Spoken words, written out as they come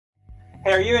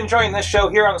Hey, are you enjoying this show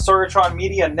here on the Sorgatron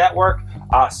Media Network,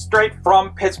 straight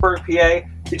from Pittsburgh, PA?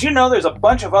 Did you know there's a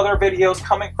bunch of other videos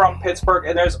coming from Pittsburgh,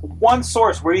 and there's one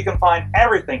source where you can find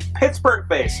everything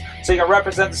Pittsburgh-based, so you can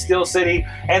represent the Steel City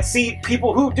and see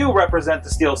people who do represent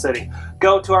the Steel City.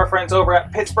 Go to our friends over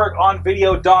at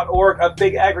pittsburghonvideo.org, a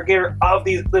big aggregator of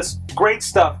this great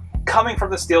stuff coming from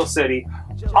the Steel City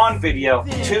on video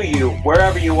to you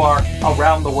wherever you are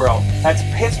around the world. That's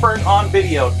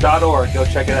pittsburghonvideo.org. Go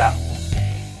check it out.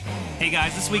 Hey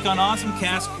guys, this week on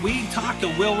AwesomeCast, we talked to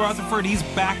Will Rutherford. He's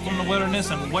back from the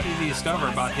wilderness, and what did he discover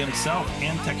about himself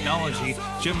and technology?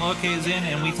 Jim Loke is in,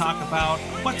 and we talk about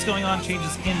what's going on,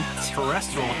 changes in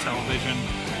terrestrial television,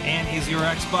 and is your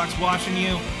Xbox watching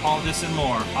you? All this and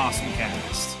more.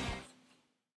 AwesomeCast.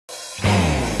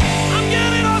 I'm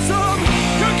getting awesome,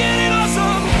 you're getting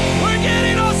awesome, we're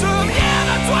getting awesome, yeah,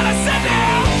 that's what I said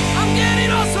now. I'm getting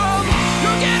awesome,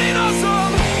 you're getting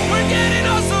awesome, we're getting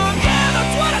awesome, yeah,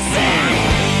 that's what I said.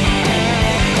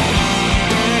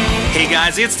 Hey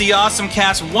guys, it's the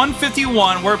AwesomeCast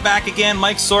 151. We're back again.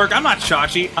 Mike Sorg. I'm not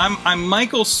Chachi. I'm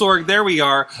Michael Sorg. There we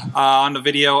are on the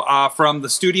video from the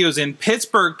studios in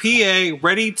Pittsburgh, PA.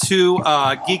 Ready to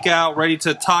geek out, ready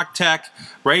to talk tech,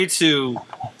 ready to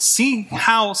see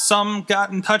how some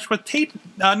got in touch with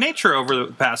nature over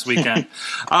the past weekend.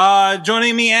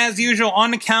 Joining me as usual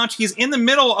on the couch, he's in the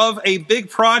middle of a big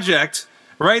project.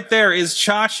 Right there is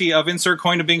Chachi of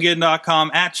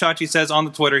InsertCoinToBinGin.com. At Chachi says on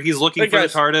the Twitter, he's looking for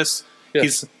his TARDIS.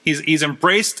 Yes. He's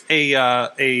embraced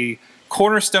a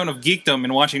cornerstone of geekdom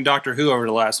in watching Doctor Who over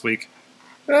the last week.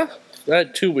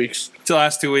 That 2 weeks. The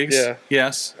last 2 weeks. Yeah.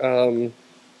 Yes. The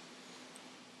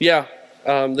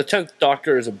 10th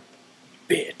Doctor is a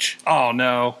bitch. Oh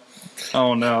no.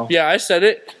 Oh no. Yeah, I said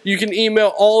it. You can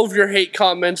email all of your hate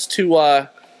comments to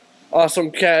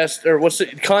AwesomeCast, or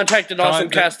contact at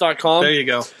awesomecast.com. There you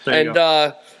go. There you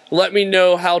go. Let me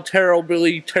know how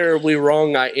terribly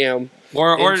wrong I am.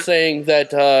 Or saying that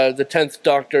the 10th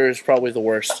Doctor is probably the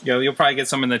worst. Yeah, you'll probably get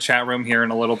some in the chat room here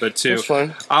in a little bit too. That's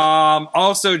fine.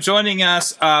 Also joining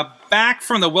us back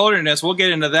from the wilderness, we'll get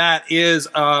into that, is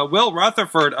Will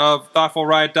Rutherford of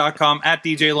ThoughtfulRiot.com, at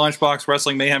DJ Lunchbox,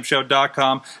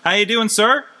 WrestlingMayhemShow.com. How you doing,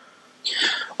 sir?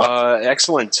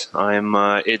 Excellent.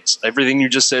 It's everything you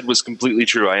just said was completely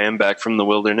true. I am back from the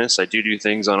wilderness. I do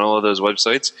things on all of those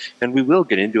websites, and we will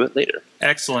get into it later.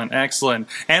 Excellent, excellent.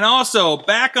 And also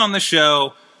back on the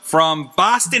show from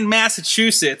Boston,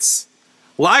 Massachusetts,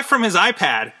 live from his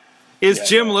iPad, is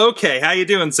Jim Loke. How you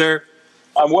doing, sir?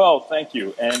 I'm well, thank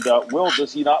you. And Will,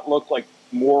 does he not look like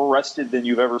more rested than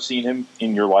you've ever seen him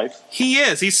in your life? He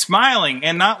is. He's smiling,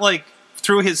 and not like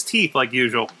through his teeth like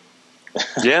usual.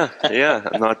 Yeah.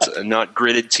 Not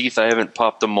gritted teeth. I haven't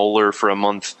popped a molar for a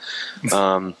month.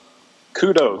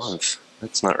 Kudos.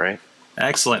 That's not right.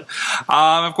 Excellent.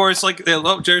 Of course, like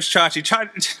there's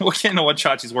Chachi. We'll get into what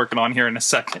Chachi's working on here in a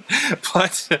second.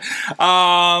 But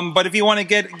if you want to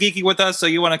get geeky with us, so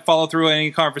you want to follow through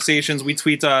any conversations, we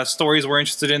tweet stories we're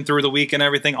interested in through the week and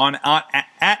everything on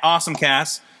at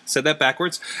AwesomeCast. Said that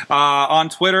backwards. On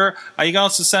Twitter, you can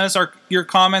also send us your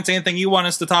comments, anything you want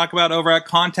us to talk about over at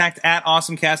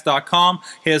contact@awesomecast.com.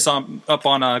 Hit us up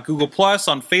on Google+,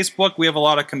 on Facebook. We have a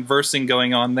lot of conversing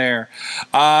going on there.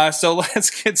 So let's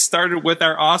get started with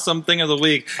our awesome thing of the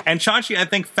week. And Chachi, I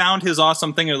think, found his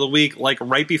awesome thing of the week like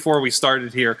right before we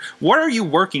started here. What are you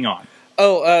working on?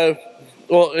 Oh,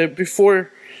 well,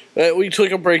 before we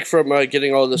took a break from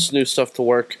getting all this new stuff to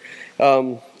work,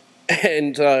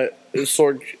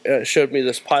 Sorg showed me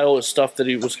this pile of stuff that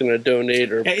he was going to donate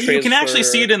or transfer. You can actually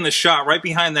see it in the shot right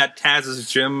behind that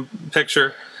Taz's Gym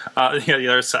picture. Yeah, the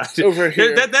other side. Over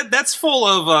here. That's full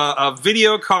of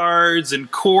video cards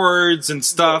and cords and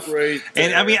stuff. Right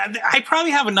and I mean, I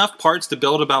probably have enough parts to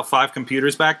build about 5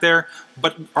 computers back there,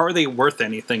 but are they worth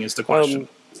anything is the question.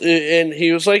 And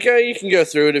he was like, you can go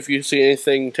through it. If you see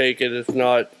anything, take it. If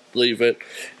not, leave it.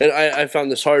 And I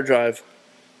found this hard drive.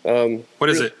 What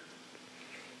is it?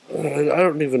 I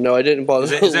don't even know. I didn't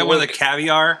bother. Is that one of the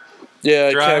Caviar?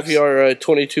 Yeah, drives? Caviar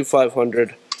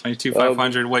 22500.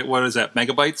 22500. Wait, what is that?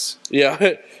 Megabytes? Yeah,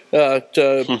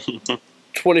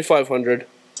 2500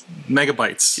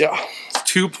 megabytes. Yeah,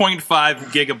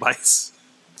 2.5 gigabytes.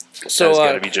 So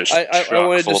I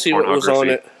wanted to see what was on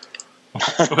it.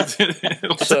 What's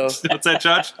that,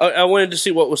 Judge? I wanted to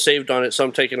see what was saved on it, so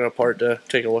I'm taking it apart to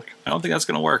take a look. I don't think that's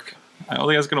going to work. I don't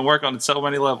think that's going to work on so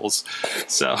many levels.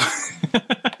 So,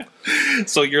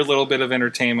 so your little bit of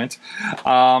entertainment.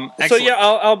 So yeah,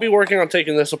 I'll be working on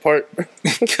taking this apart.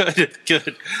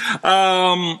 Good.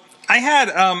 I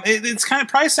had it's kind of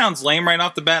probably sounds lame right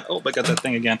off the bat. Oh, I got that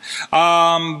thing again.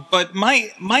 But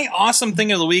my awesome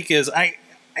thing of the week is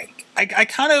I I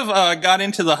kind of got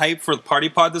into the hype for the Party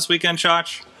Pod this weekend,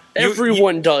 Chach.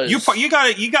 Everyone does. You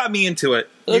got me into it.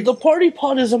 The Party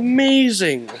Pod is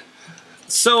amazing.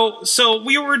 So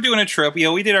we were doing a trip.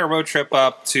 We did our road trip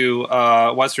up to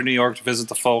Western New York to visit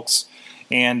the folks,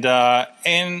 and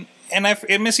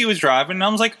Missy was driving, and I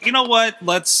was like, you know what?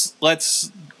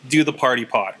 Let's do the Party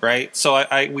Pod, right? So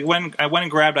I went and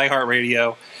grabbed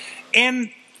iHeartRadio, and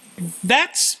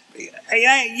that's.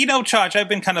 Chach, I've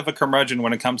been kind of a curmudgeon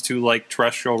when it comes to like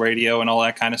terrestrial radio and all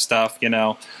that kind of stuff,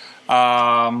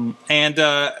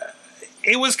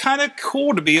 it was kind of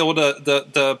cool to be able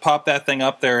to pop that thing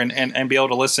up there and be able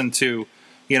to listen to,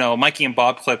 Mikey and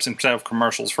Bob clips instead of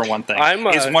commercials, for one thing.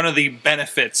 Is one of the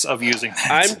benefits of using that.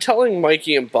 I'm telling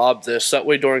Mikey and Bob this, that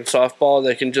way during softball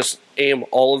they can just aim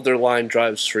all of their line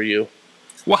drives for you.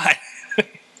 Why?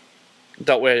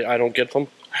 That way I don't get them.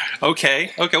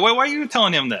 Okay. Why are you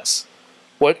telling him this?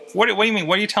 What? What do you mean?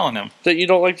 What are you telling him? That you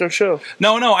don't like their show.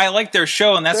 No, I like their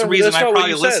show, and that's the reason I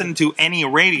probably listen to any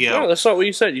radio. No, that's not what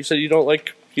you said. You said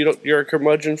you're a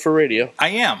curmudgeon for radio. I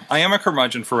am a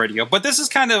curmudgeon for radio, but this is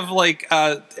kind of like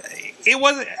it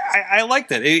was. I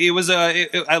liked it.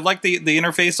 I liked the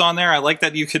interface on there. I like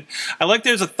that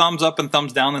there's a thumbs up and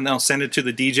thumbs down, and they'll send it to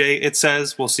the DJ. It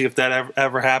says, we'll see if that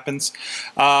ever happens.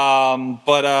 But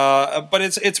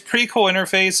it's a pretty cool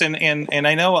interface, and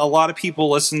I know a lot of people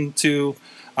listen to.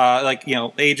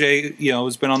 AJ,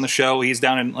 has been on the show. He's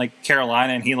down in like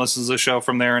Carolina, and he listens to the show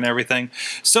from there and everything.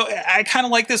 So I kind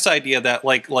of like this idea that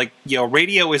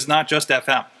radio is not just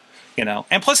FM,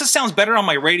 And plus, it sounds better on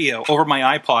my radio over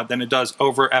my iPod than it does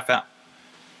over FM.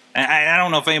 And I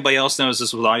don't know if anybody else knows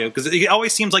this with audio, because it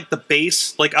always seems like the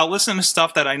bass. Like I'll listen to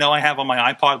stuff that I know I have on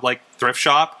my iPod, like Thrift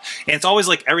Shop, and it's always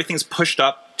like everything's pushed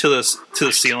up to the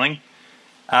ceiling.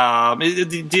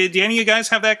 Did any of you guys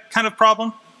have that kind of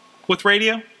problem with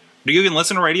radio? Do you even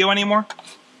listen to radio anymore?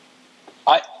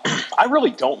 I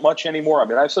really don't much anymore. I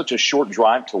mean, I have such a short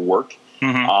drive to work.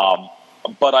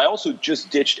 Mm-hmm. But I also just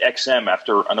ditched XM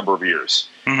after a number of years.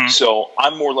 Mm-hmm. So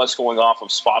I'm more or less going off of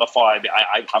Spotify.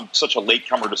 I'm such a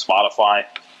latecomer to Spotify.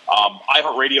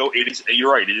 iHeartRadio,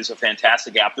 you're right, it is a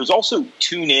fantastic app. There's also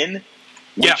TuneIn,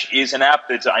 which is an app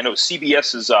that I know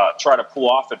CBS has tried to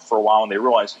pull off it for a while, and they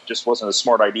realized it just wasn't a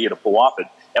smart idea to pull off it.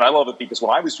 And I love it because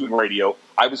when I was doing radio,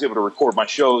 I was able to record my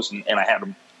shows, and I had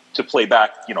them to play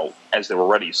back, as they were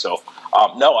ready. So,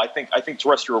 no, I think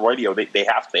terrestrial radio they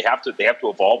have to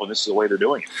evolve, and this is the way they're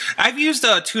doing it. I've used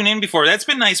TuneIn before. That's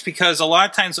been nice because a lot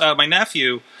of times my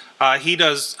nephew he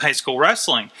does high school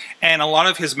wrestling, and a lot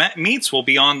of his meets will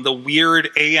be on the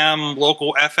weird AM,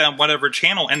 local FM, whatever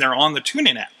channel, and they're on the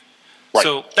TuneIn app. Right.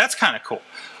 So that's kind of cool.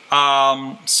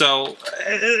 So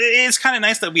it's kind of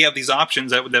nice that we have these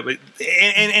options and I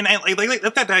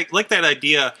like that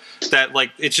idea that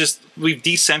it's just we've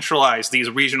decentralized these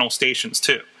regional stations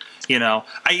too.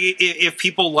 If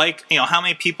people how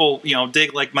many people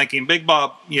dig like Mikey and Big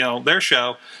Bob their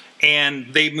show,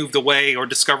 and they moved away or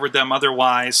discovered them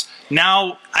otherwise.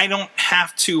 Now I don't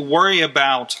have to worry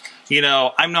about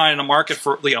I'm not in a market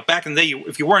for back in the day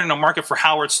if you weren't in a market for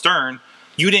Howard Stern,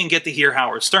 you didn't get to hear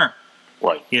Howard Stern.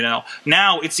 Right.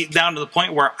 Now it's down to the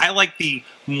point where I like the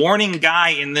morning guy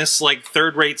in this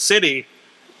third-rate city.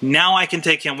 Now I can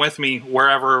take him with me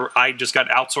wherever I just got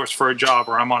outsourced for a job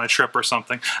or I'm on a trip or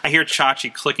something. I hear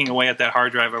Chachi clicking away at that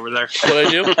hard drive over there. What I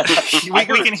do?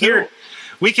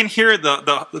 we can hear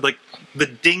the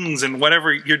dings and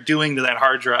whatever you're doing to that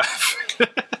hard drive.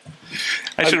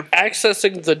 I'm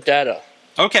accessing the data.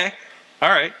 Okay. All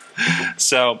right.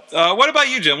 So, what about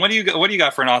you, Jim? What do you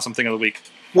got for an awesome thing of the week?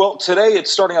 Well, today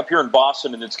it's starting up here in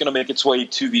Boston, and it's going to make its way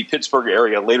to the Pittsburgh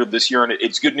area later this year. And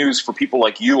it's good news for people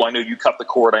like you. I know you cut the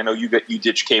cord. I know you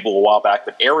ditched cable a while back,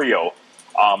 but Aereo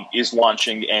is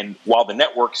launching. And while the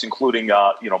networks, including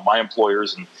my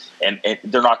employers, and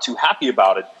they're not too happy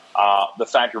about it, the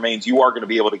fact remains you are going to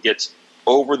be able to get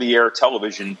over-the-air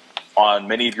television on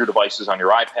many of your devices, on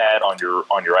your iPad, on your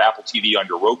Apple TV, on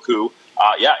your Roku.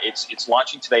 It's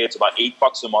launching today. It's about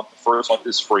 $8 a month. The first month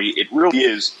is free. It really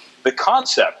is. The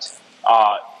concept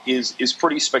is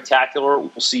pretty spectacular.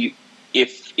 We'll see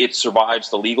if it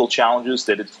survives the legal challenges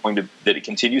that it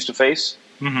continues to face.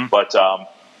 Mm-hmm. But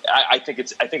I think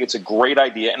it's a great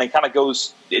idea, and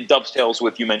it dovetails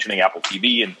with you mentioning Apple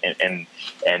TV and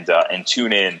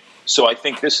TuneIn. So I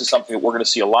think this is something that we're going to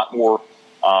see a lot more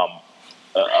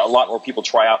people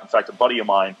try out. In fact, a buddy of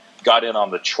mine got in on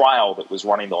the trial that was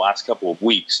running the last couple of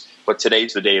weeks, but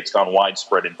today's the day it's gone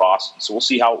widespread in Boston. So we'll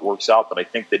see how it works out, but I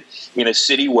think that in a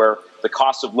city where the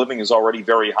cost of living is already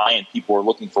very high and people are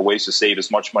looking for ways to save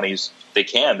as much money as they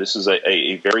can, this is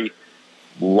a very,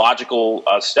 logical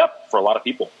step for a lot of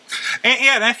people.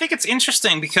 And I think it's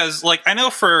interesting because, like, I know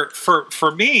for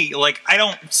me, like,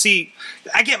 I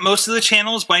get most of the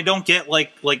channels, but I don't get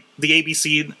like the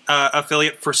ABC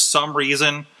affiliate for some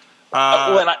reason.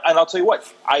 And I'll tell you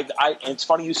what, it's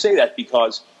funny you say that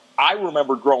because I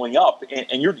remember growing up,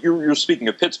 and you're speaking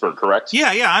of Pittsburgh, correct?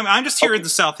 Yeah. I'm just here in the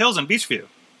South Hills in Beachview.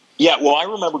 Yeah, well, I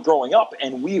remember growing up,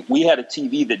 and we had a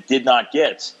TV that did not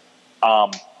get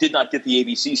the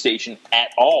ABC station at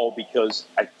all because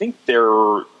I think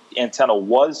their antenna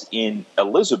was in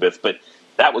Elizabeth, but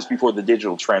that was before the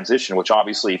digital transition, which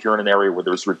obviously if you're in an area where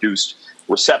there's reduced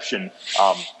reception,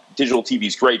 digital TV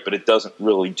is great, but it doesn't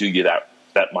really do you that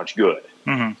much good.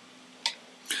 Mm-hmm.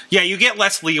 Yeah, you get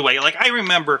less leeway. Like I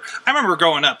remember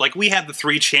growing up, like we had the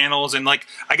 3 channels, and like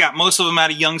I got most of them out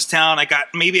of Youngstown. I got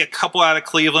maybe a couple out of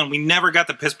Cleveland. We never got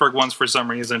the Pittsburgh ones for some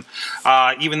reason,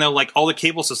 even though like all the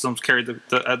cable systems carried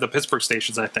the Pittsburgh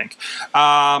stations, I think.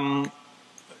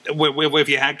 If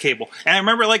you had cable. And I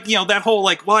remember, like, you know, that whole,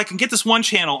 like, well, I can get this one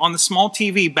channel on the small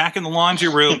TV back in the laundry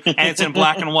room, and it's in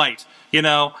black and white, you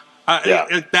know?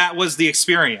 That was the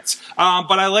experience.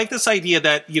 But I like this idea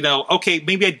that, you know, okay,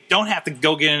 maybe I don't have to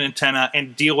go get an antenna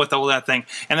and deal with all that thing.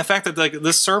 And the fact that, like,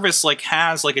 this service, like,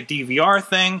 has, like, a DVR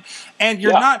thing, and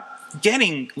you're not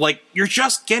getting, like, you're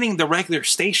just getting the regular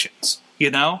stations, you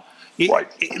know? Right.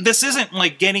 This isn't,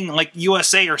 like, getting, like,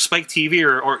 USA or Spike TV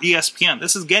or ESPN.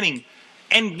 This is getting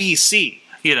NBC,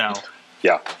 you know.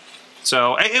 Yeah.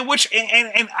 So,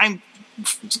 and I'm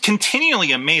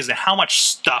continually amazed at how much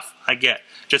stuff I get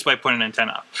just by putting an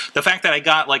antenna up. The fact that I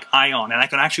got like Ion, and I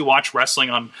can actually watch wrestling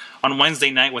on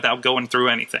Wednesday night without going through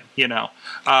anything, you know.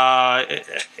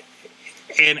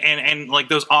 And like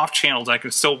those off channels, I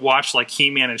can still watch like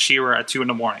He-Man and She-Ra at 2 in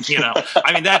the morning. You know,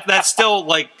 I mean that's still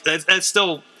like that's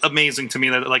still amazing to me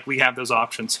that like we have those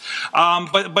options.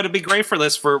 But it'd be great for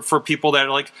this for people that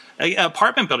are like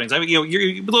apartment buildings. I mean, you know,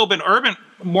 you're a little bit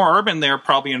more urban there,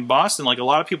 probably in Boston. Like a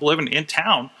lot of people living in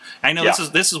town. I know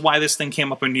this is why this thing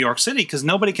came up in New York City, because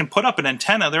nobody can put up an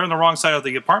antenna. They're on the wrong side of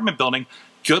the apartment building.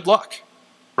 Good luck,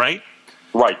 right?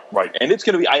 Right. And it's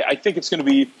going to be. I think it's going to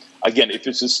be. Again, if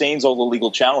it sustains all the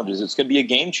legal challenges, it's going to be a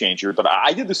game changer. But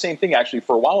I did the same thing, actually,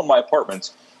 for a while in my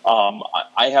apartments.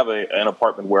 I have an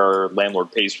apartment where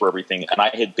landlord pays for everything, and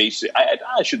I had basic,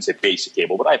 I shouldn't say basic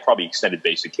cable, but I had probably extended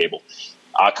basic cable.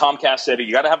 Comcast said,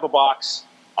 you got to have a box,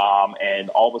 and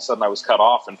all of a sudden I was cut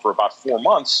off, and for about 4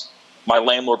 months, my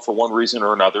landlord, for one reason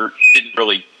or another, didn't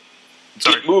really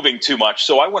get moving too much.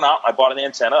 So I went out, I bought an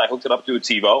antenna, I hooked it up to a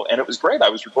TiVo, and it was great. I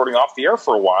was recording off the air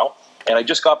for a while. And I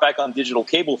just got back on digital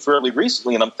cable fairly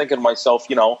recently, and I'm thinking to myself,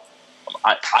 you know,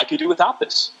 I could do without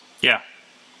this. Yeah,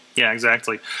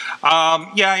 exactly.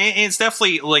 It's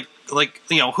definitely like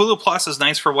you know, Hulu Plus is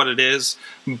nice for what it is,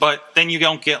 but then you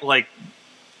don't get like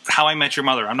How I Met Your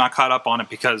Mother. I'm not caught up on it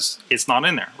because it's not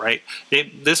in there, right?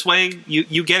 This way,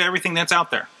 you get everything that's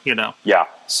out there, you know. Yeah.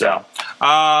 So,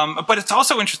 but it's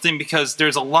also interesting because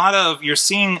there's a lot of, you're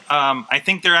seeing, I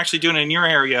think they're actually doing it in your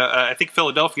area, I think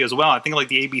Philadelphia as well. I think like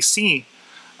the ABC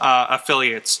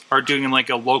affiliates are doing like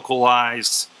a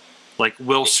localized, like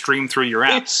will stream through your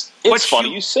app. It's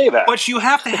funny you say that. But you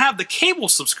have to have the cable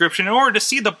subscription in order to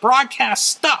see the broadcast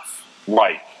stuff.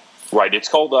 Right. It's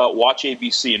called Watch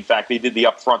ABC. In fact, they did the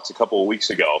upfronts a couple of weeks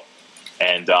ago,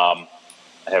 and I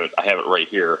have it right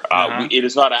here. It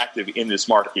is not active in this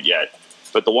market yet.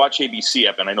 But the Watch ABC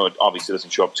app, and I know it obviously doesn't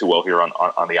show up too well here on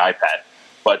the iPad,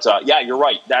 but yeah, you're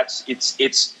right.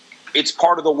 It's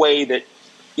part of the way that,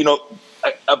 you know,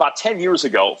 about 10 years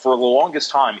ago, for the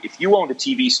longest time, if you owned a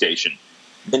TV station,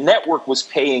 the network was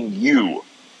paying you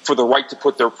for the right to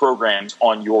put their programs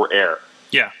on your air.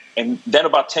 Yeah. And then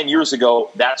about 10 years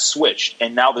ago, that switched,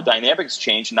 and now the dynamics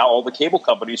changed. Now all the cable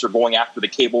companies are going after the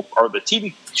cable, or the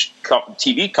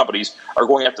TV companies are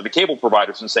going after the cable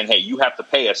providers and saying, "Hey, you have to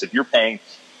pay us. If you're paying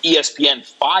ESPN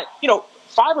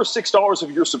 $5 or $6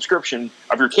 of your subscription,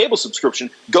 of your cable subscription,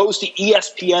 goes to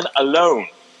ESPN alone."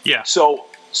 Yeah.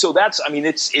 So that's, I mean,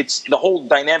 it's the whole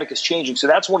dynamic is changing. So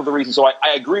that's one of the reasons. So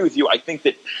I agree with you. I think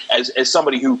that as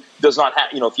somebody who does not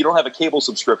have, you know, if you don't have a cable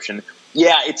subscription,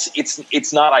 yeah,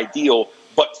 it's not ideal.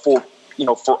 But for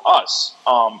us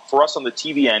on the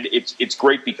TV end, it's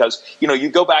great because, you know, you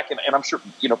go back and I'm sure,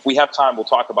 you know, if we have time, we'll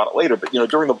talk about it later. But, you know,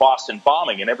 during the Boston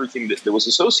bombing and everything that was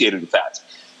associated with that,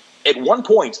 at one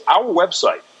point, our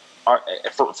website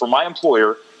for my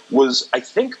employer was, I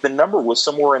think the number was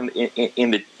somewhere in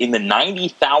the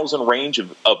 90,000 range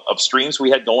of streams we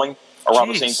had going around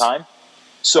the same time.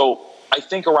 So I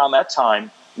think around that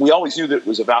time, we always knew that it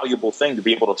was a valuable thing to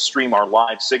be able to stream our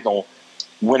live signal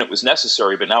when it was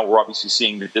necessary, but now we're obviously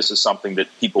seeing that this is something that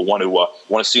people want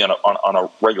to see on a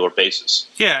regular basis.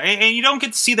 Yeah, and you don't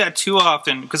get to see that too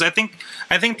often, because I think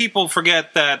people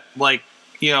forget that, like,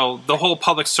 you know, the whole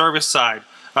public service side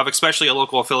of especially a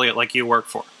local affiliate like you work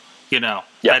for, you know,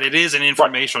 that it is an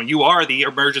informational. Right. You are the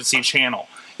emergency channel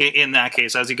in that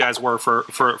case, as you guys were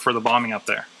for the bombing up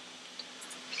there.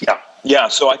 Yeah.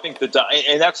 So I think that,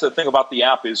 and that's the thing about the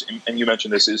app is, and you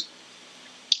mentioned this, is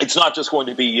it's not just going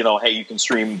to be, you know, hey, you can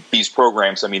stream these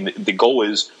programs. I mean, the goal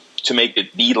is to make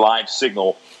it the live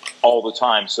signal all the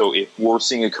time. So if we're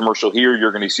seeing a commercial here,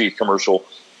 you're going to see a commercial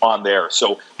on there.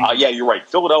 So, yeah, you're right.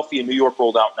 Philadelphia and New York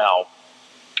rolled out now.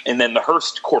 And then the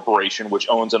Hearst Corporation, which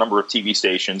owns a number of TV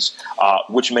stations,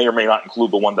 which may or may not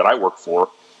include the one that I work for,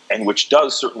 and which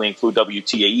does certainly include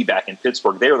WTAE back in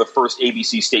Pittsburgh. They are the first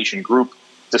ABC station group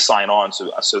to sign on.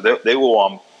 So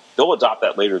they'll adopt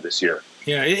that later this year.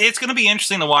 Yeah, it's going to be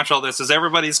interesting to watch all this, as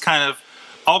everybody's kind of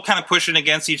pushing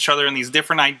against each other and these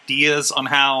different ideas on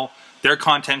how their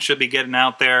content should be getting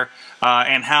out there,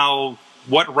 and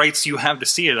what rights you have to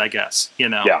see it, I guess, you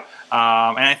know. Yeah.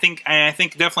 And I think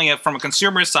definitely from a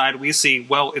consumer side, we see,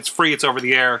 well, it's free, it's over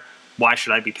the air. Why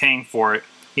should I be paying for it?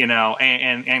 You know,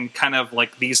 and kind of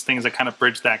like these things that kind of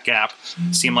bridge that gap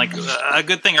seem like a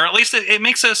good thing, or at least it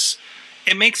makes us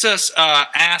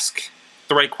ask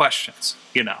the right questions,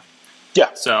 you know.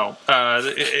 Yeah. So,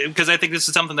 because I think this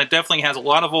is something that definitely has a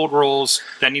lot of old rules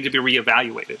that need to be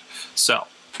reevaluated. So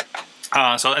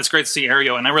it's great to see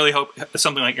Aereo, and I really hope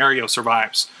something like Aereo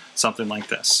survives something like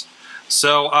this.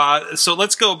 So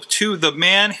let's go to the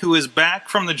man who is back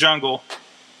from the jungle.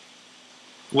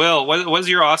 Will, what's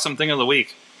your awesome thing of the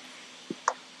week?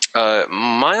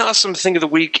 My awesome thing of the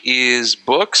week is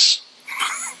books.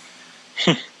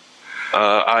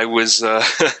 I was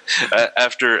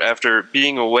after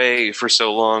being away for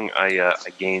so long, I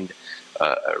gained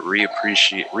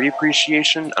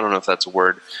reappreciation. I don't know if that's a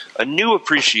word. A new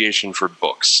appreciation for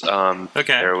books.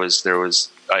 Okay. There was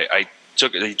I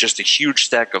took just a huge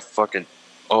stack of fucking.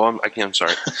 Oh, I'm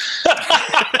sorry.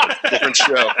 Different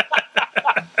show.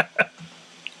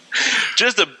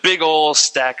 Just a big old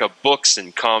stack of books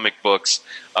and comic books,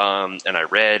 and I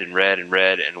read and read and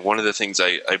read. And one of the things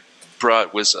I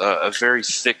brought was a very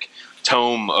thick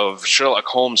tome of Sherlock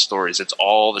Holmes stories. It's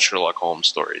all the Sherlock Holmes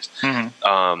stories.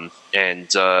 Mm-hmm. And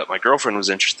my girlfriend was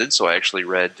interested, so I actually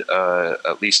read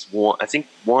at least one, I think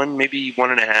one, maybe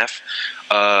one and a half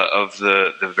of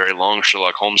the very long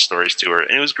Sherlock Holmes stories to her,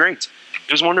 and it was great.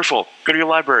 It was wonderful. Go to your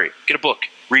library, get a book,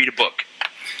 read a book.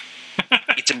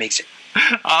 It's amazing.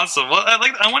 Awesome. Well,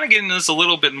 I want to get into this a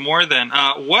little bit more. Then,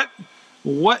 tell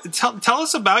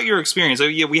us about your experience. So,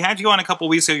 yeah, we had you on a couple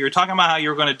weeks ago. You were talking about how you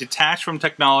were going to detach from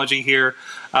technology here,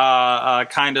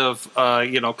 kind of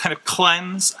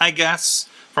cleanse, I guess,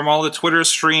 from all the Twitter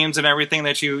streams and everything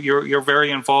that you're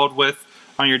very involved with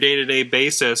on your day-to-day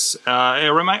basis.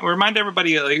 Remind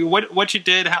everybody what you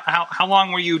did, how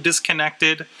long were you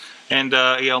disconnected, and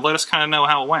let us kind of know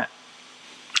how it went.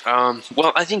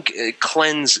 Well, I think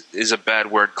cleanse is a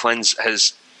bad word. Cleanse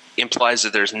implies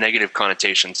that there's negative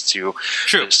connotations to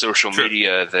the social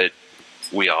media that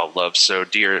we all love so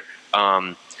dear.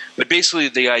 But basically,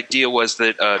 the idea was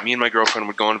that me and my girlfriend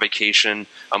would go on vacation,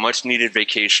 a much-needed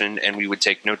vacation, and we would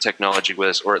take no technology with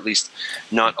us, or at least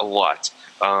not a lot.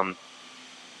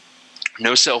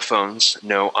 No cell phones,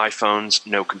 no iPhones,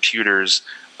 no computers,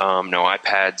 no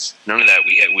iPads, none of that.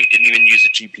 We didn't even use a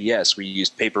GPS. We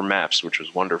used paper maps, which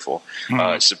was wonderful.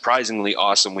 Mm-hmm. Surprisingly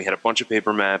awesome. We had a bunch of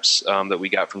paper maps that we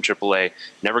got from AAA.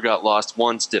 Never got lost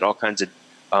once. Did all kinds of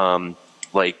why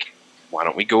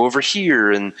don't we go over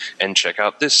here and check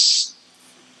out this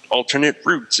alternate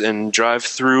route and drive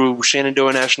through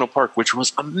Shenandoah National Park, which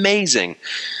was amazing.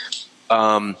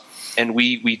 And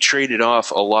we traded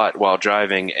off a lot while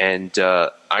driving, and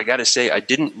I got to say, I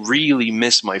didn't really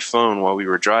miss my phone while we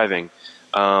were driving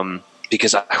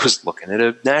because I was looking at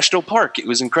a national park. It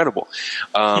was incredible.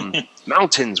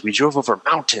 Mountains. We drove over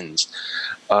mountains.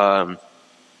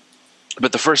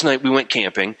 But the first night we went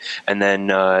camping, and then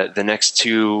the next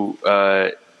two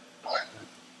yeah,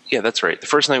 that's right. The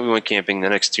first night we went camping. The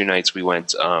next two nights we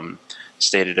went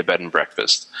stayed at a bed and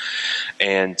breakfast.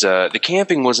 And the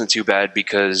camping wasn't too bad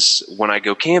because when I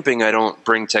go camping, I don't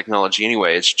bring technology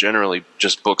anyway. It's generally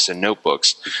just books and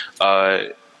notebooks.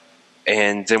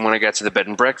 And then when I got to the bed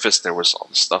and breakfast, there was all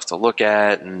the stuff to look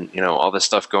at and, all this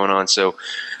stuff going on. So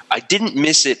I didn't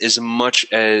miss it as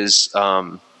much as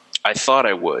I thought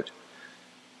I would.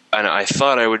 And I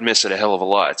thought I would miss it a hell of a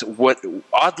lot. What,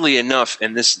 oddly enough,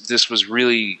 and this was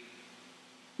really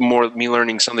more me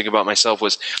learning something about myself,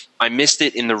 was I missed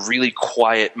it in the really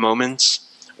quiet moments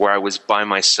where I was by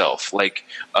myself. Like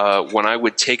when I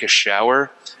would take a shower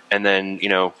and then,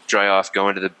 dry off, go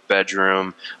into the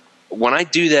bedroom. When I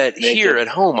do that here at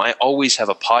home, I always have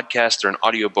a podcast or an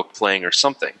audiobook playing or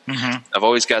something. Mm-hmm. I've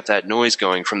always got that noise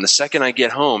going. From the second I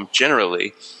get home,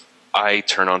 generally, I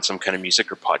turn on some kind of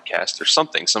music or podcast or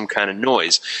something, some kind of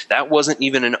noise. That wasn't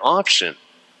even an option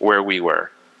where we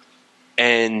were.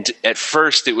 And at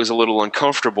first it was a little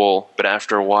uncomfortable, but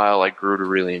after a while I grew to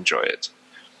really enjoy it.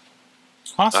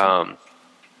 Awesome.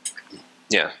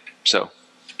 Yeah.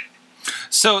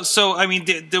 So I mean,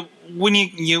 when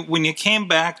you came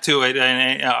back to it,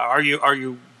 and are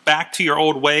you back to your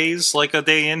old ways like a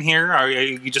day in here? Are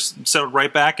you just settled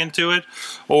right back into it,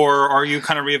 or are you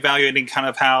kind of reevaluating kind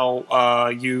of how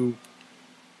you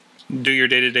do your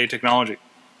day-to-day technology?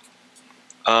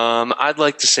 I'd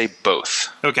like to say both.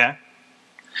 Okay.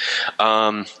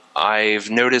 I've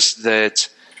noticed that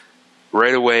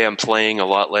right away I'm playing a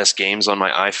lot less games on my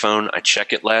iPhone. I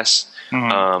check it less.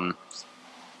 Mm-hmm.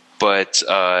 But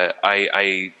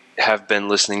I have been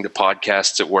listening to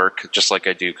podcasts at work, just like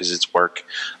I do because it's work.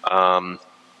 And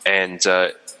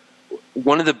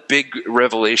one of the big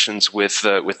revelations with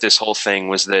this whole thing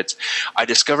was that I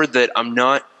discovered that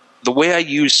the way I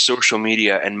use social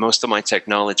media and most of my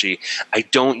technology, I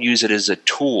don't use it as a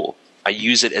tool. I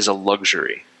use it as a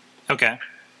luxury. Okay.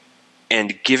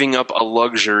 And giving up a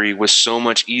luxury was so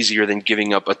much easier than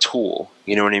giving up a tool.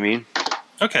 You know what I mean?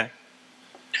 Okay.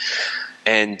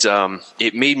 And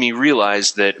it made me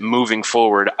realize that moving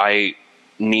forward, I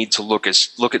need to look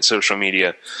at social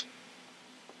media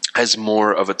as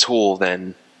more of a tool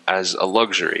than as a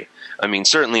luxury. I mean,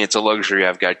 certainly it's a luxury.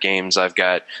 I've got games, I've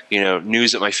got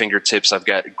news at my fingertips, I've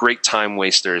got great time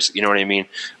wasters. You know what I mean?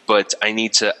 But I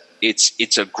need to.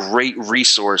 It's a great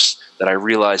resource that I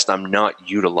realized I'm not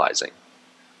utilizing.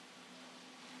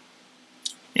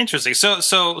 Interesting. So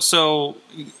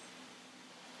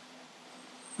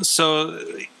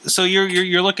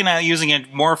you're looking at using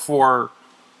it more for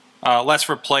less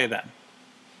for play then?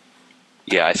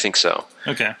 Yeah, I think so.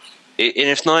 Okay.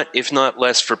 And if not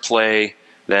less for play,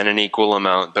 then an equal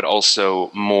amount, but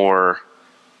also more.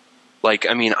 Like,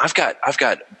 I mean, I've got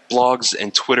blogs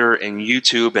and Twitter and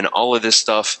YouTube and all of this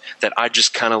stuff that I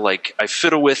just kind of I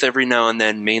fiddle with every now and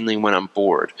then, mainly when I'm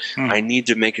bored. I need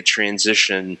to make a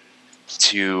transition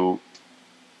to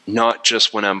not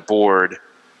just when I'm bored,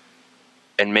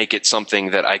 and make it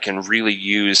something that I can really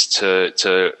use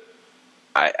to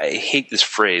I hate this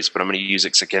phrase, but I'm going to use it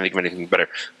because I can't think of anything better.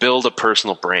 Build a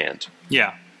personal brand.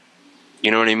 Yeah. You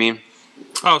know what I mean?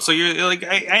 Oh, so you're like,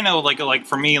 I know, like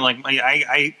for me, like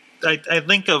I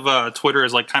think of Twitter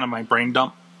as like kind of my brain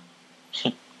dump.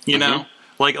 You know,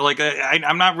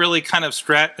 I'm not really kind of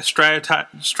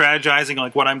strategizing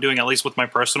like what I'm doing, at least with my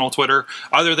personal Twitter,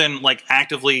 other than like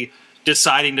actively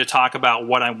deciding to talk about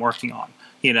what I'm working on.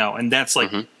 And that's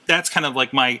like that's kind of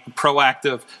like my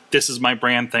proactive. This is my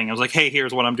brand thing. I was like, hey,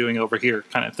 here's what I'm doing over here,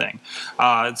 kind of thing.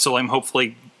 So I'm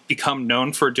hopefully become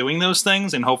known for doing those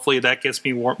things, and hopefully that gets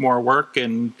me more work,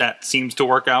 and that seems to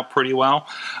work out pretty well.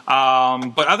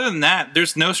 But other than that,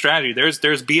 there's no strategy. There's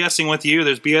BSing with you.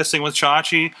 There's BSing with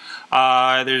Chachi.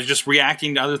 There's just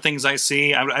reacting to other things I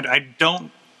see. I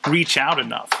don't reach out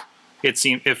enough. It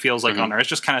feels like on there. It's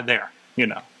just kind of there,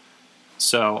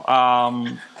 So,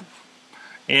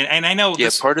 and I know. Yeah,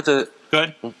 part of the. Go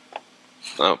ahead.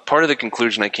 Part of the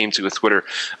conclusion I came to with Twitter,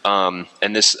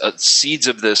 and this seeds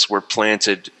of this were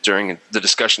planted during the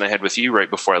discussion I had with you right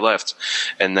before I left,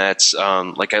 and that's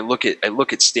like I look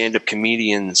at stand-up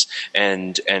comedians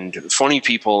and funny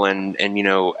people and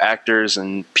actors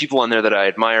and people on there that I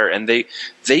admire, and they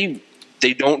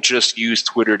don't just use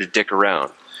Twitter to dick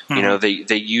around.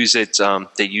 They use it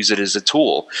as a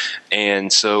tool,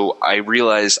 and so I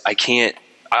realized I can't.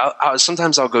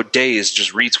 Sometimes I'll go days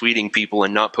just retweeting people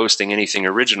and not posting anything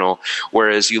original.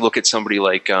 Whereas you look at somebody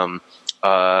like,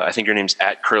 I think your name's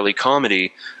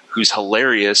 @CurlyComedy, who's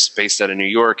hilarious, based out of New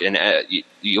York, and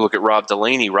you look at Rob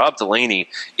Delaney. Rob Delaney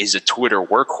is a Twitter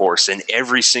workhorse, and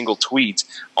every single tweet,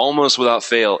 almost without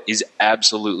fail, is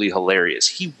absolutely hilarious.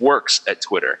 He works at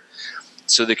Twitter.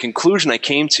 So the conclusion I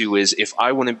came to is if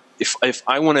I want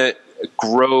to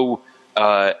grow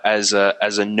as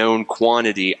a known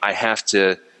quantity, I have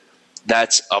to.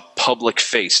 That's a public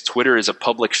face. Twitter is a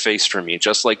public face for me,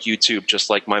 just like YouTube,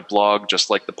 just like my blog, just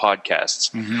like the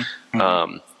podcasts.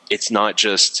 It's not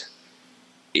just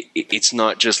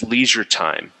leisure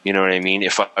time. You know what I mean?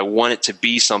 If I want it to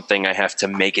be something, I have to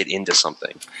make it into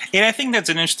something. And I think that's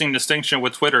an interesting distinction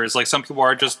with Twitter. Is like some people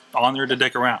are just on there to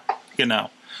dick around.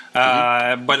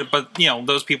 But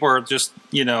those people are just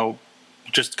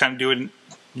just kind of doing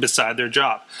beside their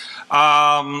job.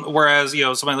 Whereas,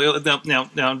 somebody,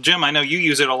 now, Jim, I know you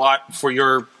use it a lot for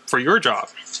your job.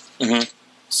 Mm-hmm.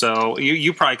 So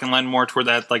you probably can lend more toward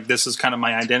that. Like, this is kind of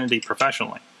my identity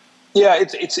professionally. Yeah,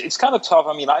 it's kind of tough.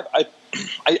 I mean,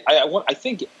 I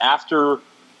think after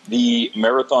the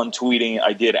marathon tweeting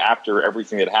I did after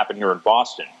everything that happened here in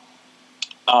Boston,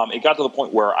 it got to the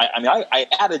point where I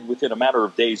added within a matter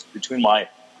of days between my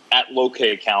 @Loke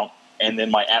account and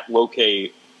then my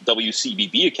 @Loke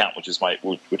WCBB account, which is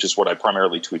what I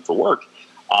primarily tweet for work.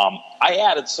 I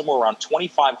added somewhere around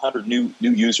 2,500 new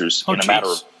users in a matter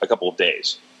of a couple of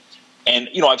days. And,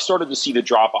 I've started to see the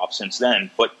drop off since then.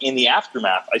 But in the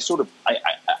aftermath, I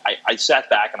sat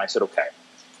back and I said, okay,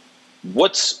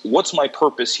 what's my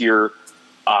purpose here?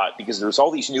 Because there's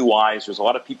all these new eyes. There's a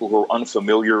lot of people who are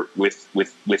unfamiliar with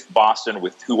Boston,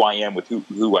 with who I am, with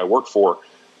who I work for,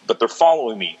 but they're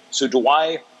following me. So do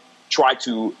I try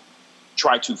to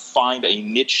find a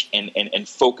niche and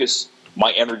focus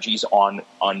my energies on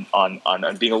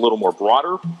being a little more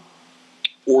broader,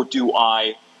 or do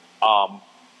I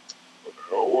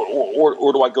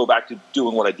or do I go back to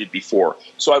doing what I did before?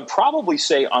 So I'd probably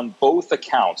say on both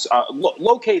accounts,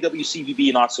 Low-K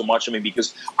WCVB not so much. I mean,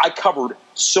 because I covered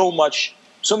so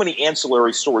many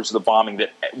ancillary stories of the bombing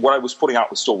that what I was putting out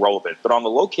was still relevant. But on the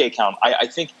Low-K account, I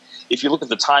think if you look at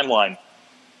the timeline,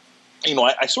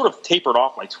 I sort of tapered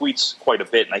off my tweets quite a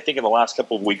bit, and I think in the last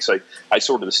couple of weeks, I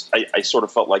sort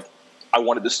of felt like I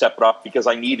wanted to step it up because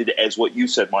I needed, as what you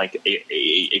said, Mike,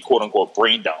 a quote unquote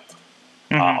brain dump.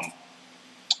 Mm-hmm.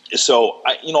 So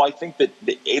I think that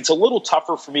it's a little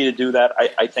tougher for me to do that.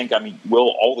 I think,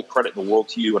 Will, all the credit in the world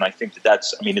to you, and I think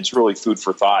that's it's really food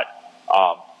for thought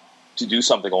to do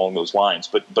something along those lines.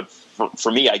 But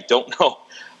for me, I don't know.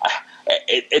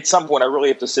 At some point, I really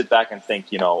have to sit back and think.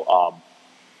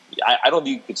 I don't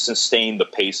think you could sustain the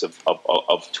pace of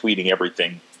tweeting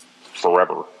everything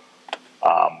forever.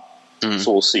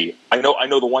 So we'll see. I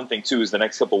know the one thing too is the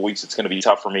next couple of weeks it's going to be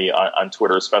tough for me on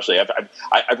Twitter, especially.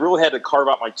 I've really had to carve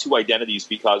out my two identities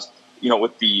because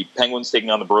with the Penguins taking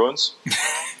on the Bruins.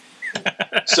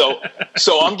 so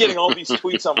I'm getting all these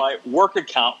tweets on my work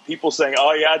account, people saying,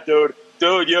 "Oh yeah, dude,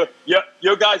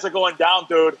 you guys are going down,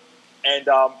 dude," and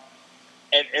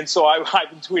so I've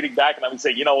been tweeting back and I've been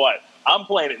saying, you know what? I'm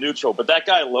playing it neutral, but that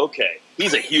guy Low-K,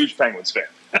 he's a huge Penguins fan.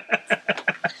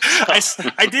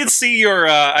 I did see your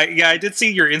I did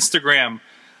see your Instagram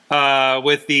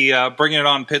with the Bringing It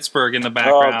On Pittsburgh in the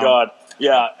background. Oh God,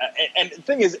 yeah. And the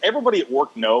thing is, everybody at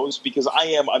work knows because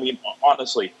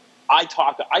honestly, I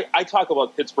talk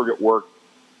about Pittsburgh at work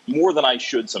more than I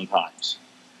should sometimes,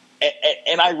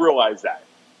 and I realize that.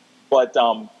 But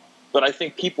I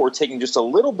think people are taking just a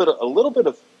little bit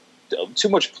of too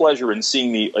much pleasure in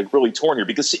seeing me really torn here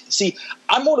because see,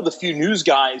 I'm one of the few news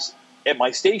guys at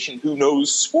my station who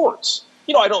knows sports.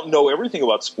 I don't know everything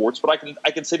about sports, but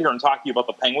I can sit here and talk to you about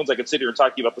the Penguins. I can sit here and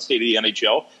talk to you about the state of the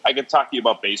NHL. I can talk to you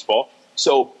about baseball.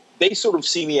 So they sort of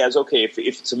see me as okay. If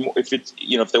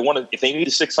they need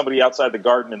to stick somebody outside the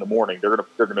Garden in the morning, they're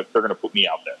gonna put me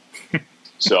out there.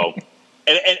 So,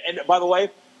 and by the way,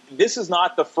 this is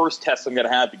not the first test I'm going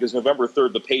to have because November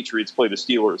 3rd the Patriots play the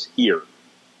Steelers here.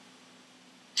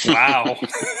 Wow.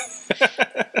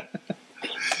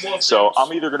 So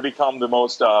I'm either going to become the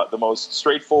most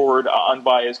straightforward,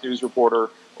 unbiased news reporter,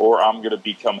 or I'm going to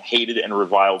become hated and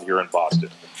reviled here in Boston.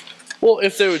 Well,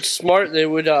 if they were smart, they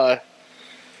would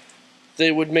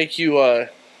make you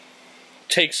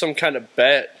take some kind of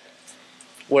bet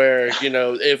where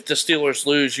if the Steelers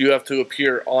lose, you have to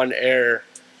appear on air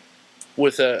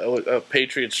with a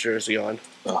Patriots jersey on.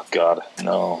 Oh God,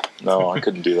 no, I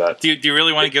couldn't do that. Do you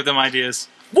really want to give them ideas?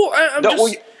 Well,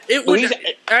 it would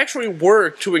actually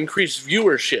work to increase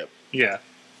viewership. Yeah.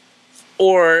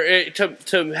 Or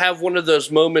to have one of those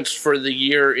moments for the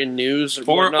year in news,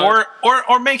 or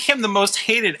make him the most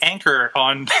hated anchor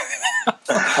on,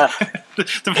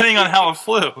 depending on how it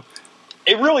flew.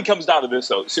 It really comes down to this,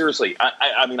 though. Seriously,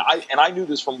 I knew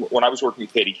this from when I was working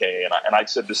with KDK, and I've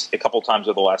said this a couple of times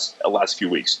over the last few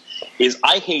weeks. Is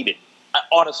I hated,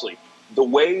 honestly, the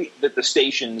way that the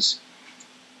stations.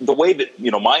 The way that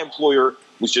my employer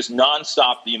was just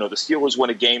nonstop. The Steelers win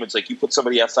a game. It's like you put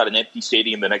somebody outside an empty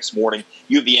stadium the next morning.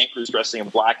 You have the anchors dressing in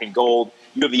black and gold.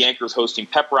 You have the anchors hosting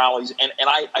pep rallies, and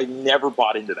I never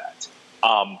bought into that.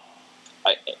 I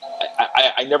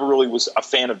never really was a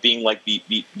fan of being like the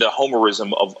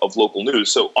homerism of local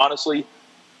news. So honestly,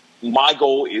 my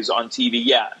goal is on TV.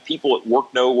 Yeah, people at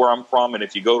work know where I'm from, and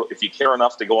if you care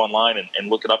enough to go online and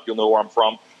look it up, you'll know where I'm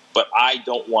from. But I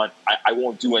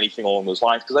won't do anything along those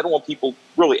lines because I don't want people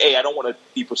really, A, I don't want to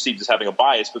be perceived as having a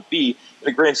bias, but B, in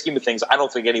the grand scheme of things, I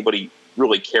don't think anybody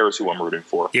really cares who I'm rooting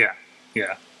for. Yeah.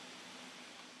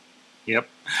 Yep.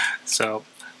 So,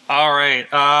 all right.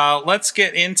 Let's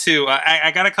get into.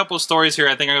 I got a couple of stories here.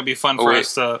 I think are going to be fun for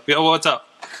us to. Oh, what's up?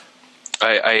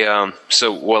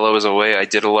 So while I was away, I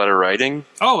did a lot of writing.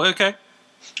 Oh, okay.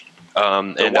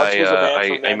 And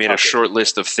I made a short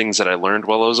list of things that I learned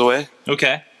while I was away.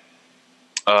 Okay.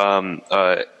 And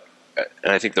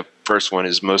I think the first one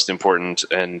is most important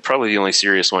and probably the only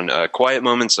serious one. Quiet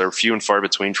moments are few and far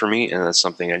between for me, and that's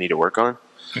something I need to work on.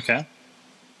 Okay.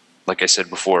 Like I said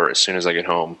before, as soon as I get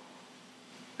home,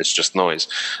 it's just noise.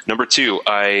 Number 2,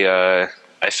 I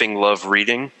love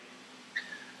reading.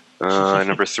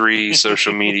 Number 3,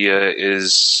 social media I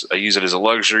use it as a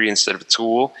luxury instead of a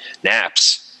tool.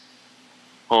 Naps.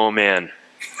 Oh man.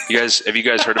 Have you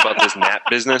guys heard about this nap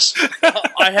business?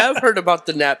 I have heard about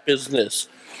the nap business.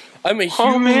 I'm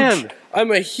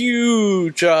a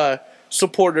huge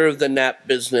supporter of the nap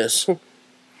business.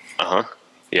 Uh-huh.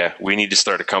 Yeah, we need to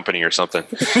start a company or something.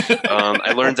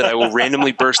 I learned that I will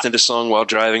randomly burst into song while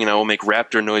driving, and I will make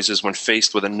raptor noises when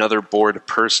faced with another bored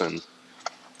person.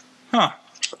 Huh.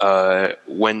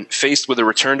 When faced with a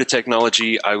return to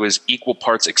technology, I was equal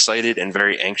parts excited and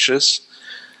very anxious.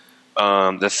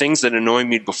 The things that annoyed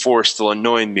me before still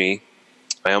annoy me.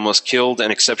 I almost killed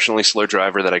an exceptionally slow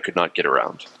driver that I could not get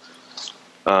around.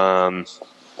 And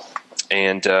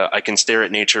I can stare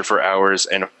at nature for hours,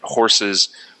 and horses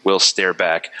will stare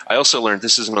back. I also learned,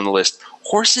 this isn't on the list,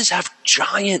 horses have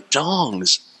giant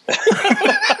dongs.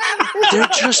 They're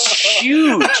just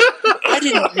huge. I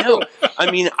didn't know.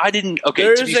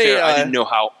 Okay, to be fair, I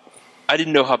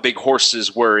didn't know how big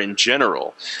horses were in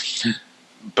general.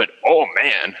 But oh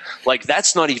man, like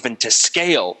that's not even to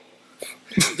scale.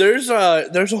 There's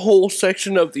a whole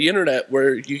section of the internet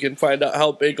where you can find out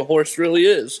how big a horse really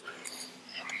is.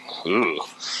 Ooh.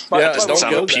 Yeah, doesn't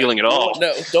sound appealing at all.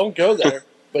 No, don't go there.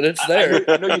 But it's there.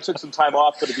 I know you took some time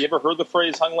off, but have you ever heard the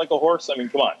phrase "hung like a horse"? I mean,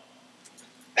 come on.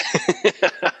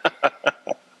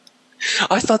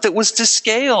 I thought that was to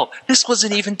scale. This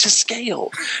wasn't even to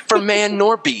scale for man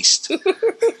nor beast.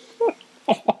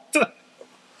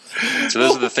 So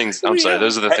those are the things. I'm sorry.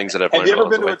 Those are the things that I've learned. Have you ever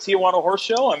been to a Tijuana horse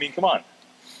show? I mean, come on.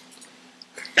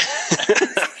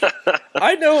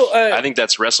 I know. I think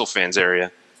that's WrestleFans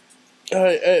area.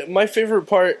 My favorite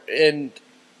part, and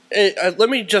let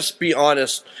me just be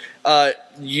honest,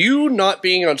 you not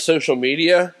being on social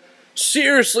media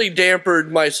seriously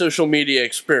dampened my social media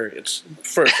experience.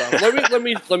 First off, let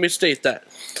me state that.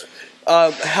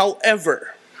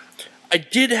 However, I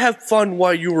did have fun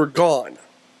while you were gone.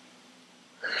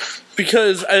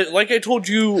 Because, like I told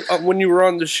you when you were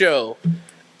on the show,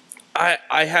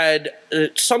 I had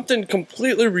something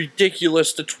completely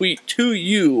ridiculous to tweet to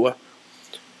you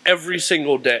every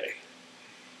single day.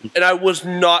 And I was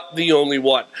not the only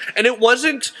one. And it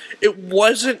wasn't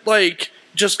like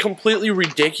just completely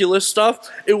ridiculous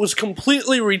stuff. It was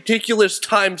completely ridiculous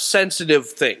time-sensitive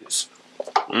things.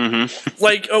 Mm-hmm.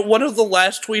 Like, one of the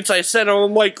last tweets I sent,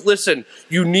 I'm like, listen,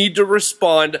 you need to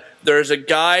respond. There's a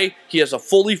guy, he has a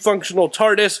fully functional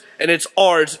TARDIS, and it's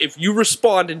ours if you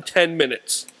respond in 10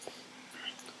 minutes.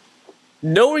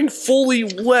 Knowing fully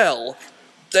well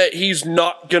that he's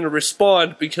not going to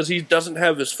respond because he doesn't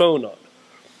have his phone on.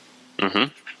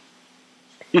 Mm-hmm.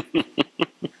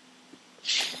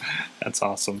 That's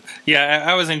awesome. Yeah,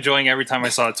 I was enjoying every time I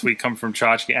saw a tweet come from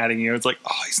Chachki adding you. It's like,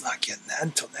 oh, he's not getting that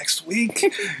until next week.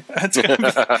 That's gonna be,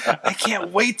 I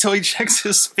can't wait till he checks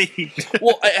his feed.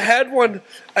 Well, I had one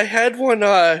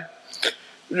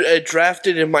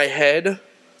drafted in my head,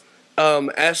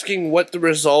 asking what the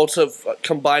results of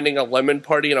combining a lemon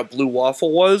party and a blue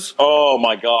waffle was. Oh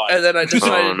my god! And then I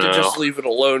decided to just leave it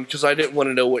alone because I didn't want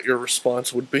to know what your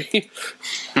response would be.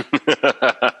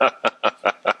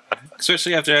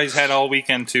 Especially after he's had all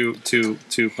weekend to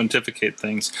pontificate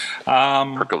things,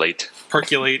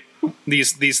 percolate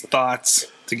these thoughts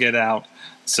to get out.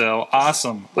 So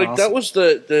awesome! Like awesome. That was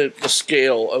the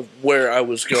scale of where I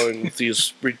was going with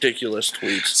these ridiculous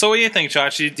tweets. So what do you think,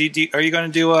 Josh? Are you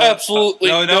going to do absolutely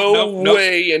no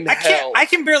way in hell? I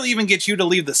can barely even get you to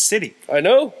leave the city. I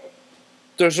know.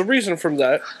 There's a reason from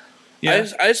that. Yeah.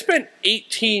 I spent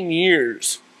 18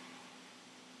 years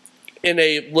in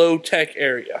a low-tech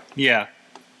area. Yeah.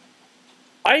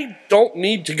 I don't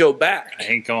need to go back. I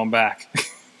ain't going back.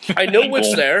 I know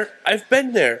what's there. I've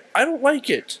been there. I don't like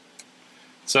it.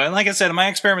 So, like I said, my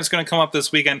experiment's going to come up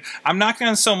this weekend. I'm not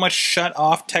going to so much shut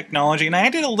off technology, and I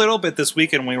did a little bit this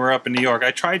weekend when we were up in New York. I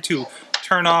tried to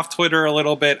turn off Twitter a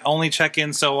little bit, only check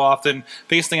in so often.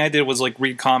 Biggest thing I did was like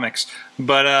read comics,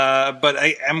 but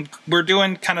we're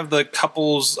doing kind of the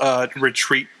couples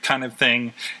retreat kind of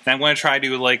thing, and I'm going to try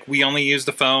to like we only use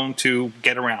the phone to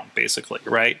get around basically,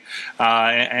 right,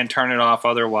 and turn it off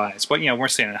otherwise. But we're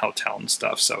staying in a hotel and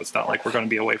stuff, so it's not like we're going to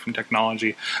be away from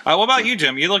technology. What about you,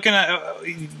 Jim? You looking at?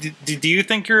 Do you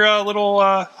think you're a little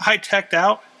high-teched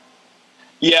out?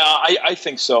 Yeah, I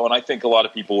think so, and I think a lot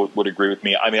of people would agree with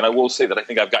me. I mean, I will say that I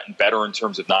think I've gotten better in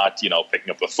terms of not,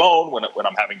 picking up the phone when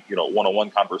I'm having,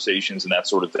 one-on-one conversations and that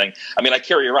sort of thing. I mean, I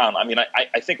carry around. I mean,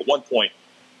 I think at one point,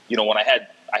 when I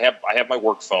have my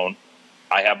work phone,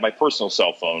 I have my personal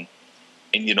cell phone,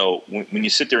 and when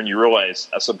you sit there and you realize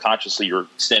subconsciously you're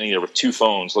standing there with two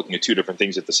phones looking at two different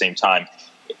things at the same time,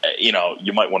 you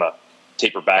might want to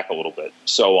taper back a little bit.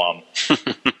 So,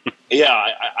 yeah,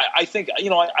 I think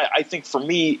I think for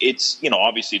me it's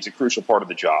obviously it's a crucial part of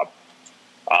the job.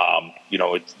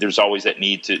 There's always that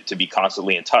need to be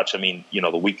constantly in touch. I mean,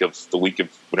 the week of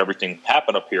when everything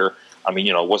happened up here, I mean,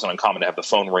 it wasn't uncommon to have the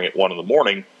phone ring at 1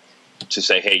 a.m. to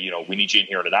say, hey, we need you in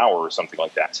here in an hour or something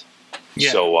like that.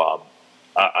 Yeah. So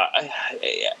I'll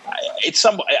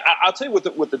tell you what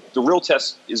the real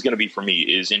test is going to be for me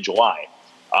is in July.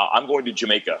 I'm going to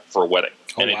Jamaica for a wedding,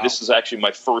 and wow. This is actually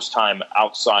my first time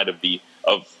outside of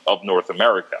of North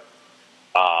America.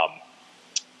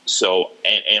 So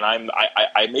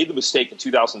I made the mistake in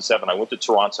 2007. I went to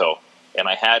Toronto, and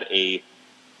I had a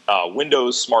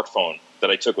Windows smartphone that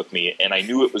I took with me, and I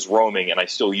knew it was roaming, and I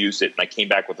still used it, and I came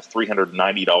back with a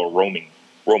 $390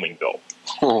 roaming bill.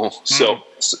 Oh. So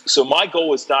my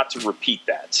goal is not to repeat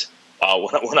that.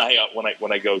 When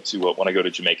I go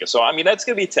to Jamaica, so I mean that's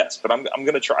going to be a test, but I'm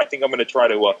going to try. I think I'm going to try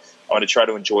to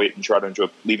enjoy it and try to enjoy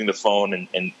leaving the phone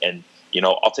and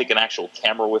I'll take an actual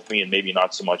camera with me and maybe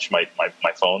not so much my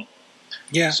phone.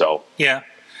 Yeah. So yeah,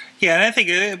 and I think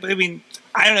I mean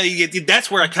I don't know. That's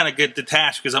where I kind of get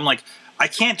detached because I'm like I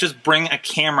can't just bring a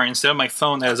camera instead of my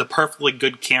phone that is a perfectly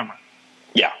good camera.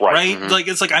 Yeah. Right. Right. Mm-hmm. Like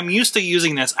it's like I'm used to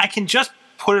using this. I can just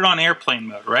put it on airplane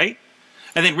mode. Right.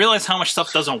 And then realize how much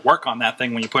stuff doesn't work on that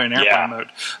thing when you put it in airplane mode,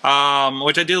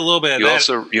 which I did a little bit of that.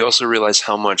 You also realize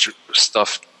how much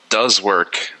stuff does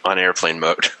work on airplane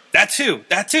mode. That too,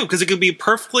 because it could be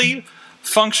perfectly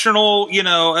functional,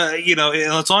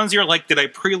 as long as you're like, did I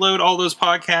preload all those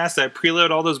podcasts? Did I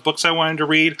preload all those books I wanted to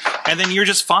read? And then you're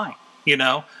just fine, you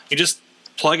just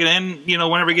plug it in,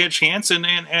 whenever you get a chance, and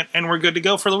we're good to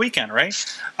go for the weekend, right?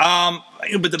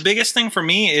 But the biggest thing for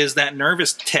me is that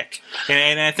nervous tick,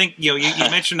 and I think you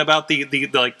mentioned about the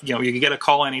like you can get a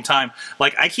call anytime.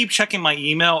 Like I keep checking my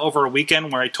email over a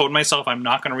weekend where I told myself I'm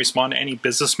not going to respond to any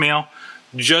business mail,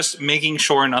 just making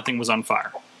sure nothing was on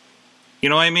fire. You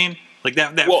know what I mean? Like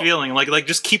that feeling, like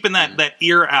just keeping that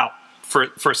ear out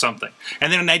for something.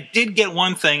 And then I did get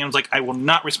one thing, and I was like, I will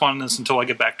not respond to this until I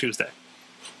get back Tuesday.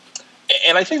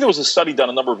 And I think there was a study done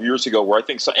a number of years ago where I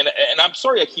think, and I'm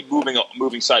sorry I keep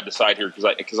moving side to side here because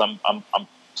I'm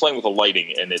playing with the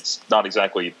lighting and it's not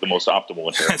exactly the most optimal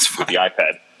in here with the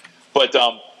iPad. But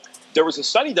there was a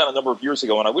study done a number of years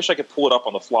ago, and I wish I could pull it up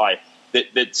on the fly,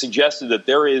 that suggested that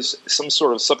there is some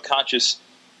sort of subconscious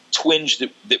twinge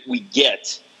that we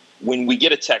get when we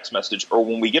get a text message or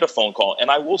when we get a phone call.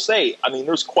 And I will say, I mean,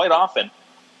 there's quite often,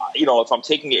 if I'm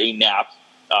taking a nap.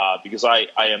 Because I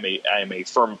am a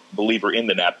firm believer in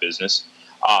the nap business,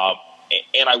 and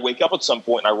I wake up at some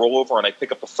point and I roll over and I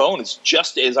pick up the phone. It's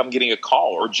just as I'm getting a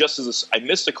call, or just as I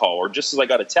missed a call, or just as I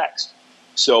got a text.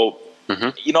 So,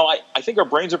 I think our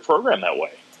brains are programmed that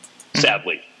way.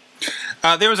 Sadly,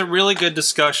 there was a really good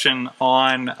discussion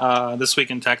on This Week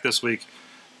in Tech this week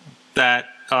that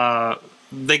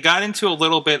they got into a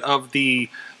little bit of the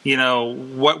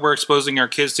what we're exposing our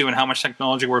kids to and how much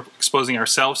technology we're exposing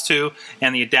ourselves to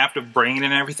and the adaptive brain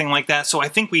and everything like that. So I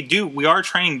think we are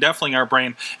training definitely our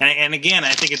brain. And again,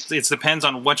 I think it depends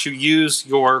on what you use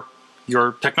your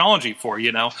technology for, you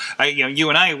and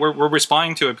I, we're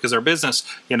responding to it because our business,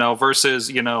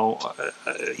 versus, maybe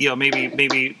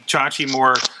Chachi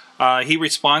more, he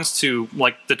responds to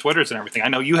like the Twitters and everything. I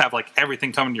know you have like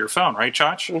everything coming to your phone, right,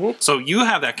 Chach? Mm-hmm. So you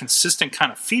have that consistent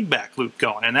kind of feedback loop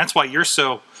going, and that's why you're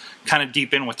so kind of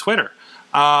deep in with Twitter.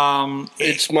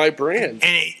 It's my brand,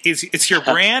 and it's your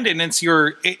brand, and it's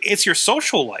your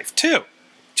social life too,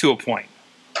 to a point.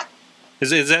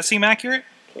 Does that seem accurate?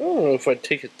 I don't know if I'd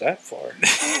take it that far.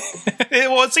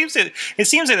 Well, it seems it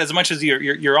as much as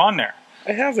you're on there.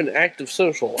 I have an active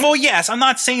social life. Well, yes, I'm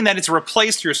not saying that it's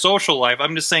replaced your social life.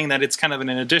 I'm just saying that it's kind of an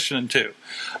addition to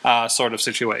sort of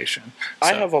situation. So,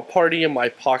 I have a party in my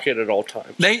pocket at all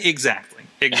times. Exactly.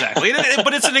 Exactly.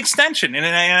 But it's an extension, and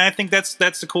I think that's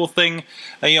the cool thing.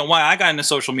 Why I got into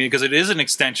social media, because it is an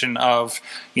extension of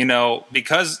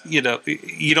because you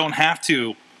don't have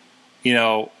to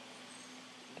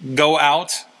go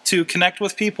out to connect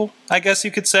with people, I guess you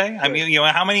could say. I mean,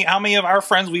 how many of our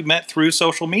friends we met through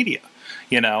social media,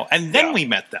 and then we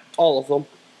met them. All of them.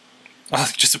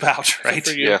 Just about, right?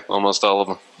 Yeah, almost all of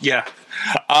them. Yeah.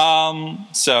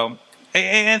 So,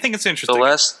 and I think it's interesting.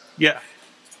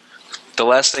 The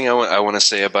last thing I want to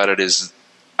say about it is,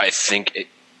 I think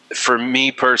for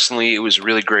me personally, it was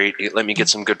really great. It let me get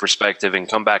some good perspective and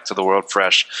come back to the world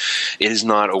fresh. It is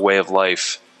not a way of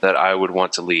life that I would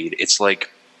want to lead. It's like,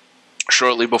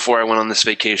 shortly before I went on this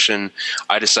vacation,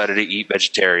 I decided to eat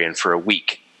vegetarian for a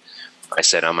week. I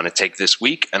said, I'm going to take this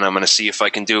week, and I'm going to see if I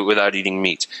can do it without eating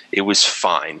meat. It was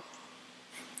fine.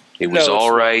 It was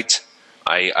all right.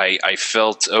 I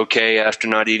felt okay after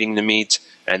not eating the meat,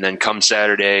 and then come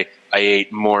Saturday, I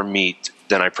ate more meat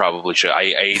than I probably should.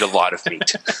 I ate a lot of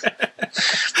meat.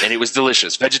 And it was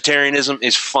delicious. Vegetarianism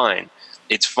is fine.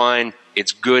 It's fine.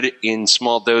 It's good in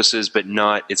small doses, but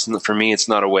for me, it's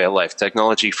not a way of life.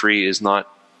 Technology-free is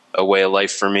not a way of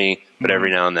life for me, but every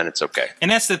now and then it's okay.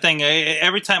 And that's the thing.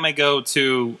 Every time I go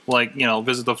to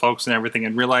visit the folks and everything,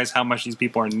 and realize how much these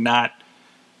people are not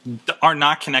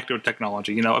connected with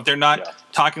technology. If they're not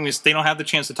talking with, they don't have the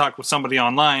chance to talk with somebody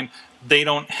online. They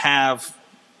don't have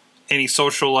any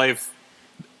social life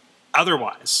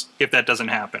otherwise. If that doesn't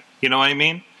happen, you know what I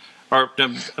mean? Or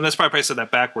that's probably I said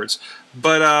that backwards.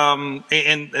 But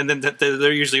and then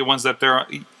they're usually ones that they're.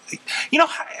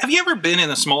 Have you ever been in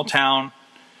a small town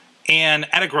and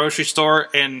at a grocery store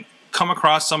and come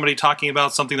across somebody talking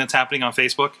about something that's happening on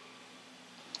Facebook?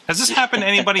 Has this happened to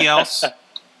anybody else?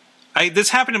 This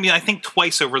happened to me, I think,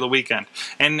 twice over the weekend,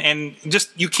 and just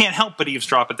you can't help but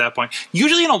eavesdrop at that point.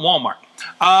 Usually in a Walmart,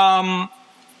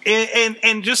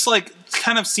 and just like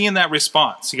kind of seeing that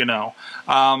response,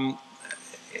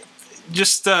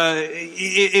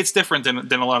 it's different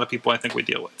than a lot of people I think we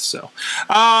deal with. So,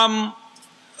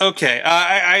 okay,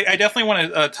 I definitely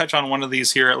want to touch on one of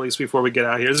these here at least before we get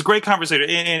out of here. It's a great conversation,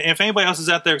 and if anybody else is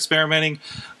out there experimenting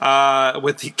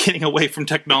with getting away from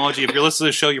technology, if you're listening to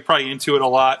the show, you're probably into it a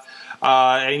lot.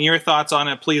 And your thoughts on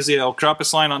it, please drop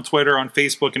us a line on Twitter, on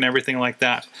Facebook, and everything like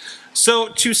that. So,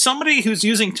 to somebody who's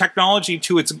using technology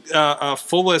to its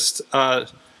fullest,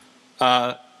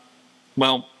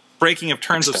 breaking of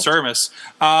terms of service,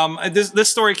 this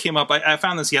story came up. I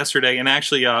found this yesterday, and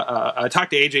actually I talked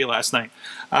to AJ last night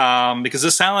because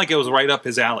this sounded like it was right up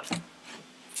his alley.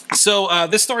 So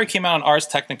this story came out on Ars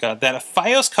Technica that a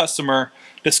FiOS customer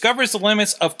discovers the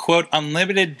limits of, quote,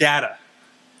 unlimited data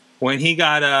when he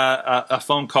got a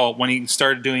phone call when he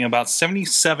started doing about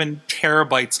 77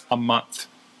 terabytes a month.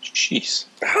 Jeez.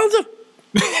 How the...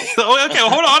 Okay,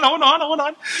 hold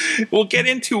on. We'll get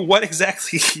into what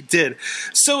exactly he did.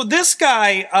 So this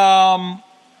guy,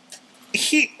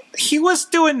 he was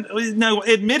doing, no,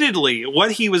 admittedly,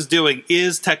 what he was doing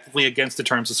is technically against the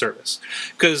terms of service.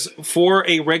 Because for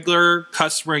a regular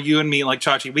customer, you and me, like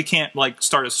Chachi, we can't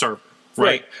start a server.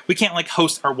 Right. We can't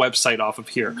host our website off of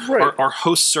here, or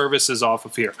host services off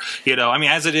of here. I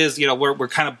mean, as it is, we're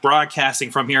kind of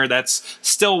broadcasting from here. That's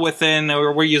still within,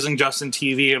 or we're using Justin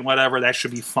TV and whatever. That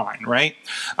should be fine, right?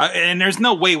 And there's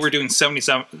no way we're doing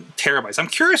 77 terabytes. I'm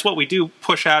curious what we do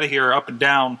push out of here, up and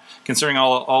down, considering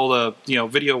all the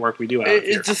video work we do out of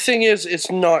here. The thing is,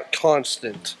 it's not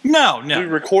constant. No. We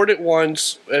record it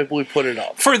once and we put it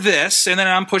up for this, and then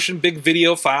I'm pushing big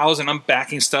video files and I'm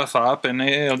backing stuff up, and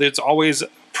it's always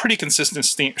pretty consistent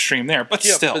stream there, but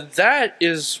still. But that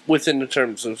is within the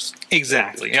terms of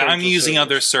exactly. I'm using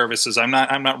other services. I'm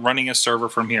not running a server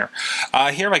from here.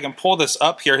 Here, if I can pull this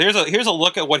up here. Here's a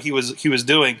look at what he was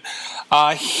doing.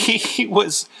 He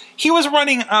was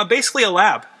running basically a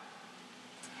lab.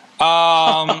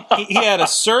 He had a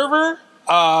server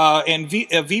and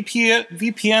a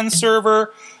VPN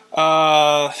server,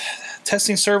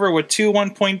 testing server with two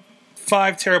 1.5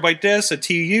 terabyte disks, a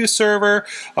TU server,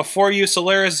 a 4U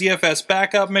Solaris ZFS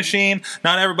backup machine.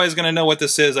 Not everybody's going to know what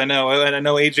this is. I know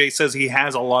AJ says he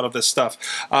has a lot of this stuff.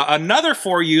 Another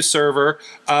 4U server,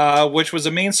 which was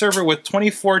a main server with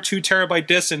 24 2 terabyte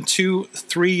disks and two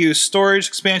 3U storage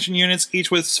expansion units,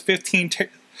 each with 15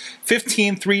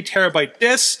 3 terabyte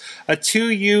disks, a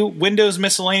 2U Windows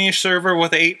miscellaneous server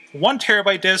with a 1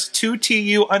 terabyte disk, 2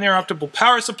 TU uninterruptible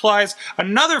power supplies,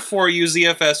 another 4U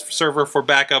ZFS server for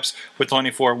backups with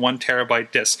 24 1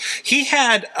 terabyte disks. He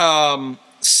had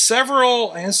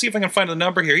several, let's see if I can find the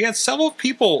number here, he had several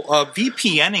people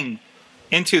VPNing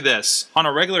into this on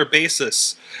a regular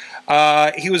basis.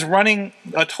 He was running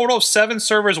a total of 7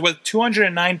 servers with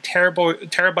 209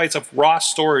 terabytes of raw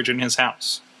storage in his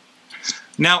house.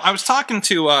 Now, I was talking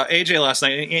to AJ last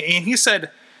night, and he said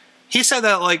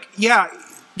that, like, yeah,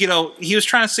 you know, he was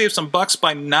trying to save some bucks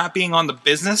by not being on the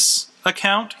business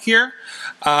account here,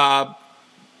 but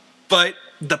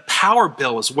the power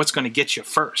bill is what's going to get you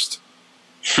first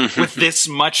with this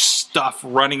much stuff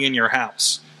running in your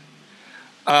house.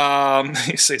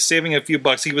 Saving a few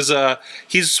bucks.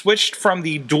 He's switched from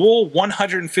the dual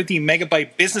 150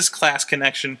 megabyte business class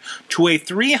connection to a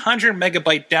 300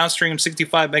 megabyte downstream,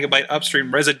 65 megabyte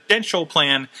upstream residential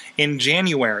plan in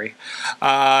January.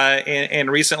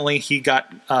 And recently he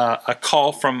got a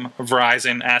call from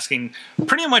Verizon asking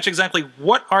pretty much exactly,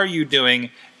 what are you doing?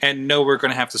 And no, we're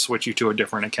going to have to switch you to a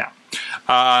different account.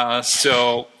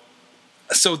 So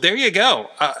there you go.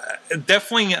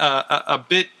 Definitely a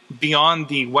bit beyond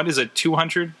the,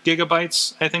 200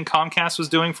 gigabytes I think Comcast was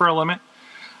doing for a limit.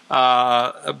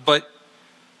 But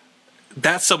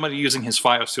that's somebody using his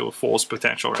Fios to a fullest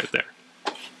potential right there.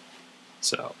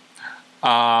 So,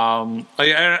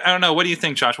 I don't know. What do you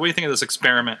think, Josh? What do you think of this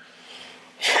experiment?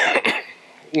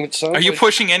 Are you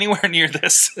pushing anywhere near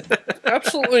this?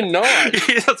 Absolutely not.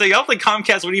 I don't think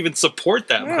Comcast would even support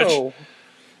that much.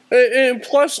 And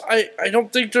plus, I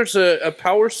don't think there's a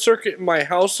power circuit in my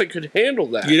house that could handle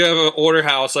that. You have an order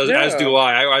house, as do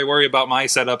I. I worry about my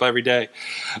setup every day.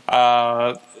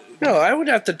 No, I would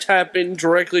have to tap in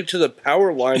directly to the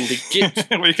power line to get...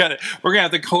 We're going to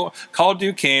have to call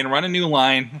Duquesne, run a new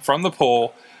line from the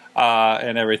pole,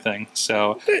 and everything.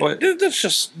 So that's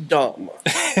just dumb.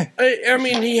 I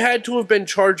mean, he had to have been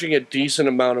charging a decent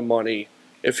amount of money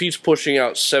if he's pushing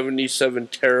out 77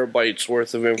 terabytes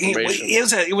worth of information.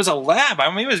 It was a lab. I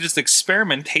mean, it was just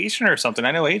experimentation or something.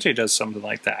 I know AJ does something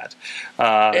like that.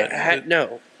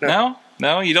 No,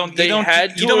 you don't.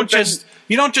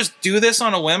 You don't just do this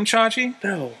on a whim, Chachi.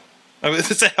 No, I mean,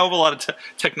 it's a hell of a lot of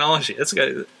technology. It's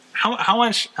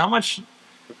how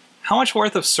much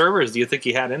worth of servers do you think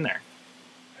he had in there?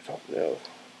 I don't know.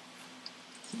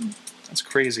 That's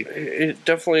crazy.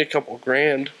 Definitely a couple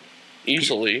grand,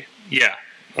 easily. Yeah.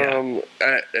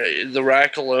 The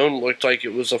rack alone looked like it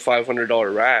was a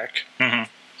 $500 rack. Mm-hmm.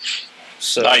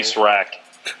 So, nice rack.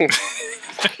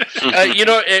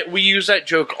 We use that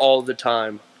joke all the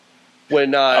time.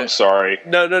 When I'm sorry.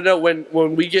 No.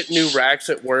 When we get new racks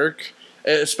at work,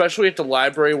 especially at the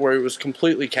library where it was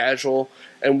completely casual,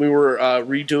 and we were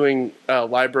redoing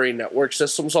library network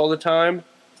systems all the time,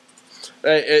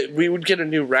 we would get a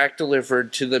new rack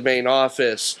delivered to the main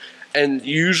office, and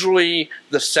usually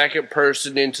the second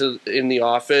person in the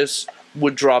office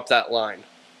would drop that line.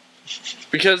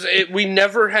 Because we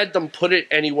never had them put it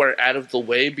anywhere out of the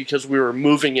way because we were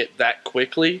moving it that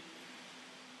quickly.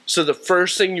 So the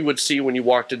first thing you would see when you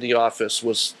walked in the office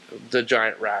was the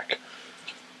giant rack.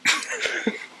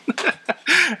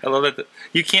 I love that.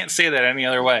 You can't say that any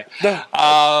other way.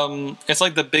 No. It's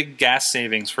like the big gas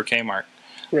savings for Kmart.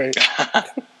 Right.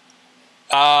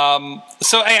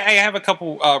 So I have a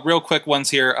couple real quick ones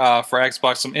here for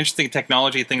Xbox. Some interesting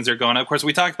technology things are going on. Of course,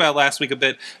 we talked about last week a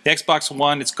bit. The Xbox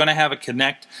One, it's going to have a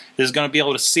Kinect. It's going to be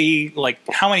able to see like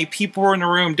how many people are in the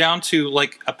room, down to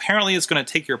like apparently it's going to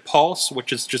take your pulse,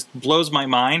 which is just blows my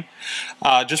mind,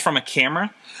 just from a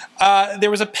camera.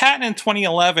 There was a patent in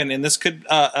 2011, and this could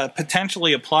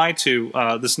potentially apply to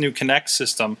this new Kinect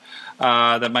system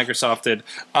that Microsoft did,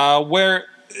 where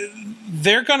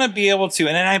they're going to be able to,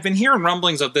 and I've been hearing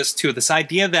rumblings of this too, this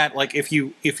idea that like if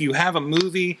you have a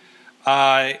movie,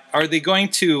 are they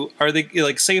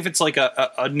like, say if it's like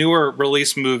a newer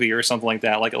release movie or something like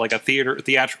that, like a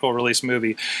theatrical release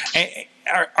movie,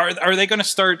 are they going to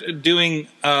start doing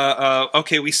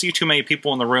okay, we see too many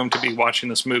people in the room to be watching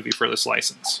this movie for this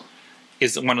license,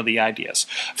 is one of the ideas.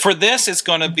 For this, it's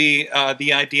going to be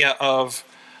the idea of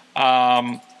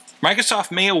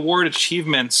Microsoft may award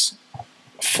achievements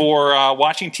for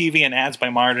watching TV and ads by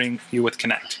monitoring you with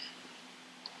Kinect.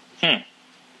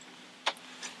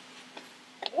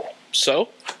 So?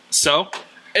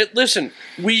 Listen,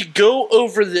 we go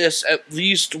over this at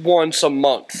least once a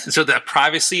month. So that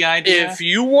privacy idea? If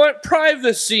you want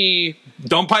privacy...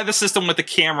 Don't buy the system with the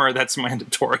camera, that's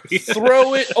mandatory.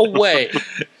 Throw it away.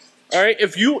 All right,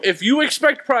 if you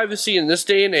expect privacy in this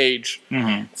day and age,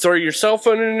 throw your cell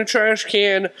phone in a trash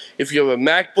can. If you have a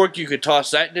MacBook, you could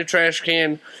toss that in a trash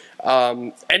can.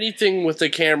 Anything with a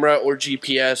camera or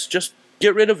GPS, just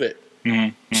get rid of it.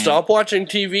 Stop watching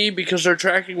TV because they're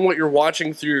tracking what you're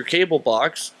watching through your cable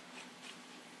box.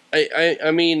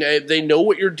 I mean, they know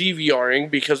what you're DVRing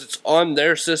because it's on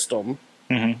their system.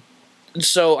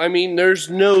 So, I mean, there's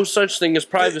no such thing as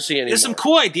privacy anymore. There's some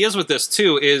cool ideas with this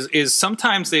too. Is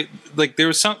sometimes they like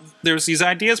there's these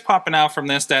ideas popping out from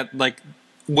this that like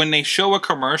when they show a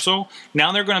commercial,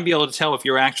 now they're going to be able to tell if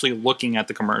you're actually looking at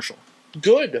the commercial.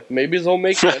 Good. Maybe they'll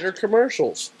make better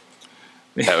commercials.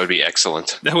 That would be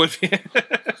excellent. That would be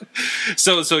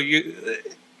so you.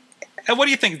 And what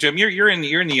do you think, Jim? You're in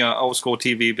the old school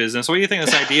TV business. What do you think of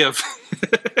this idea of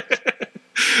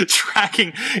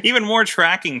tracking, even more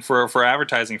tracking for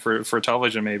advertising for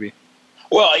television, maybe?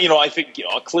 Well, you know, I think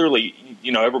clearly,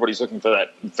 you know, everybody's looking for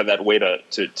that way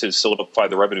to solidify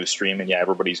the revenue stream, and yeah,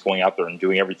 everybody's going out there and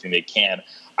doing everything they can.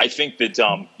 I think that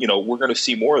you know, we're going to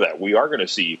see more of that. We are going to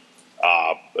see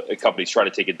companies try to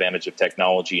take advantage of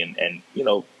technology, and you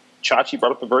know, Chachi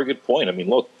brought up a very good point. I mean,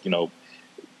 look, you know,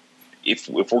 if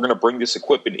we're going to bring this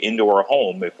equipment into our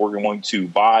home, if we're going to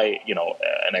buy, you know,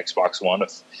 an Xbox One,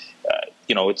 if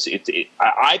you know,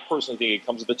 I personally think it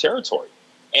comes with the territory,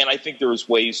 and I think there's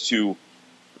ways to,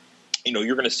 you know,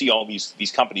 you're going to see all these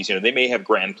companies, you know, they may have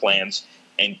grand plans,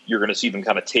 and you're going to see them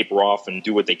kind of taper off and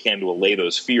do what they can to allay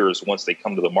those fears once they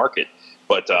come to the market.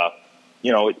 But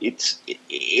you know, it's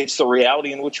the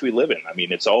reality in which we live in. I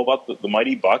mean, it's all about the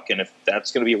mighty buck, and if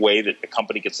that's going to be a way that a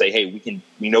company could say, hey,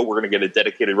 we know we're going to get a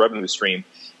dedicated revenue stream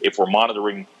if we're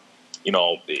monitoring, you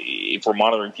know, if we're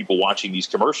monitoring people watching these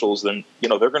commercials, then, you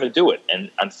know, they're going to do it.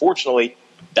 And unfortunately,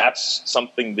 that's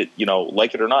something that, you know,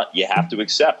 like it or not, you have to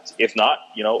accept. If not,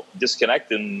 you know,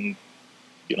 disconnect and,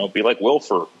 you know, be like Will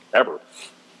forever.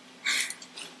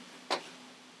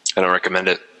 I don't recommend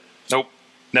it. Nope.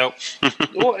 Nope.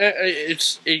 Well,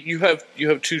 you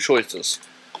have two choices.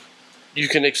 You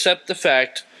can accept the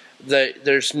fact that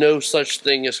there's no such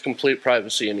thing as complete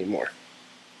privacy anymore.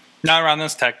 Not around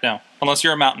this tech, no. Unless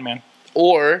you're a mountain man.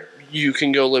 Or you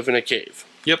can go live in a cave.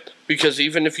 Yep. Because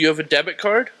even if you have a debit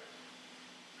card,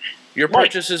 your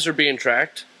purchases are being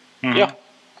tracked. Mm-hmm. Yeah.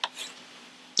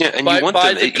 Yeah, and you want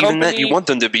them, even that you want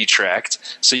them to be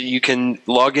tracked, so you can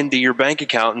log into your bank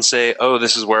account and say, "Oh,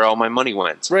 this is where all my money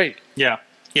went." Right. Yeah.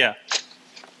 Yeah.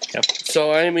 Yep.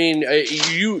 So I mean,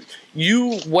 you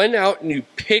went out and you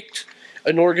picked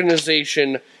an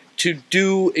organization to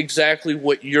do exactly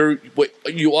what you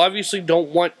obviously don't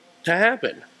want to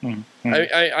happen. Mm-hmm.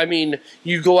 I mean,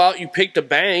 you go out, you picked a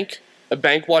bank. A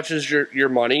bank watches your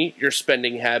money, your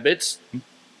spending habits.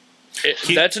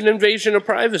 That's an invasion of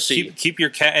privacy. Keep your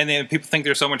cat, and then people think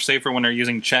they're so much safer when they're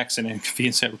using checks and it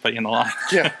confuses everybody in the line.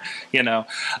 Yeah, you know,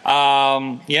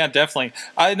 yeah, definitely.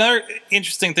 Another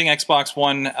interesting thing Xbox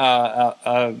One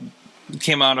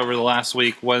came out over the last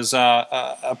week was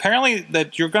apparently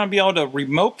that you're going to be able to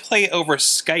remote play over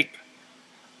Skype.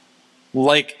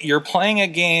 Like you're playing a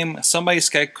game, somebody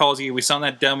Skype calls you. We saw in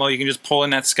that demo, you can just pull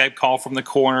in that Skype call from the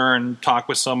corner and talk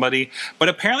with somebody. But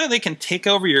apparently they can take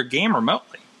over your game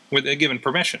remotely with given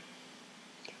permission.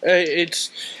 I'm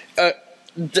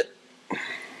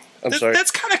sorry.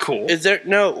 That's kind of cool. Is there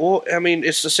no? Well, I mean,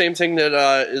 it's the same thing that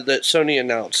that Sony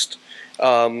announced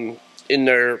in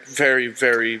their very,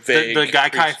 very vague the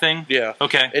Gaikai thing. Yeah.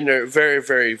 Okay. In their very,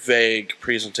 very vague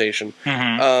presentation,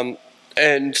 and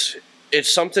it's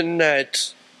something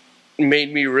that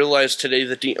made me realize today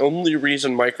that the only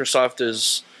reason Microsoft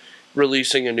is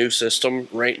releasing a new system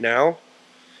right now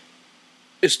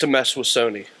is to mess with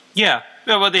Sony. Yeah,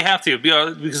 well, they have to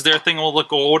because their thing will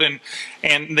look old, and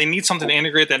they need something to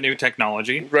integrate that new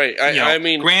technology. Right. I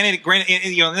mean, granted,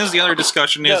 you know, this is the other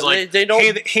discussion is like, they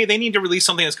don't. Hey, they need to release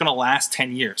something that's going to last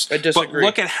 10 years. I disagree. But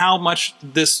look at how much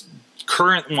this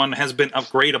current one has been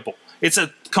upgradable. It's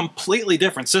a completely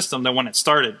different system than when it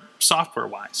started,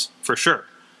 software-wise, for sure.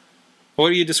 What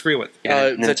do you disagree with?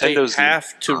 That they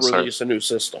have to release a new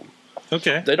system.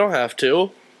 Okay. They don't have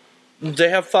to. They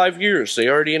have 5 years. They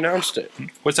already announced it.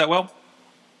 What's that, Will?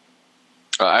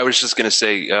 I was just going to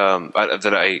say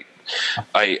that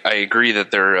I agree that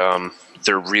they're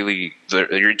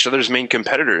each other's main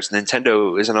competitors.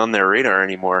 Nintendo isn't on their radar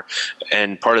anymore,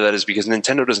 and part of that is because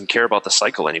Nintendo doesn't care about the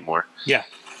cycle anymore. Yeah.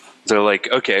 They're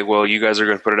like, okay, well, you guys are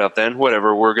going to put it out then.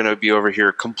 Whatever, we're going to be over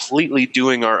here completely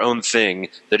doing our own thing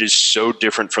that is so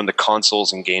different from the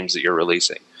consoles and games that you're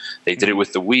releasing. They did it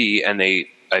with the Wii, and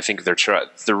I think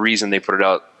the reason they put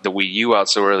the Wii U out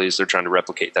so early is they're trying to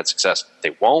replicate that success.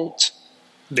 They won't.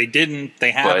 They didn't.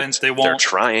 They haven't. They won't. They're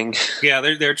trying. Yeah,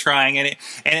 they're trying,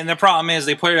 and the problem is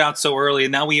they put it out so early,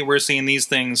 and now we're seeing these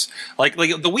things like the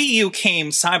Wii U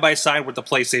came side by side with the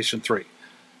PlayStation 3.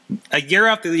 A year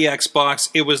after the Xbox,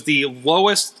 it was the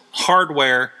lowest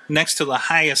hardware next to the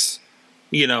highest,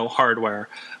 hardware.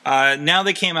 Now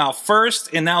they came out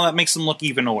first, and now that makes them look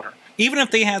even older. Even if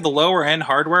they had the lower end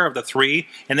hardware of the 3,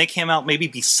 and they came out maybe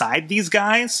beside these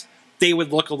guys, they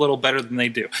would look a little better than they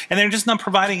do. And they're just not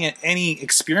providing any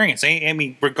experience. I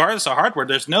mean, regardless of hardware,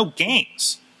 there's no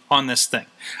games on this thing.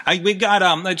 We got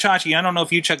Chachi, I don't know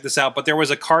if you checked this out, but there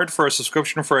was a card for a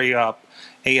subscription for a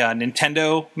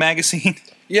Nintendo magazine.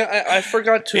 Yeah, I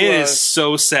forgot to. It is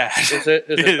so sad. Is it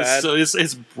bad?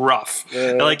 It's rough.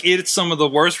 Like, it's some of the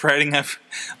worst writing I've,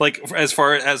 like, as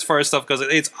far as stuff goes.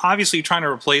 It's obviously trying to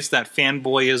replace that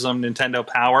fanboyism Nintendo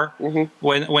power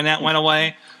when that went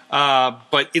away.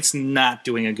 But it's not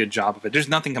doing a good job of it. There's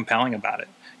nothing compelling about it.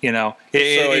 You know,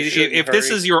 if this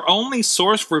is your only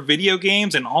source for video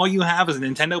games and all you have is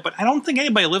Nintendo, but I don't think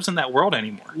anybody lives in that world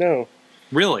anymore. No,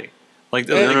 really. Like,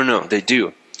 no, they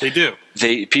do. They do.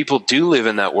 People do live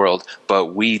in that world,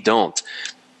 but we don't.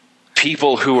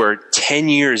 People who are 10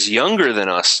 years younger than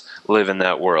us live in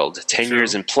that world. 10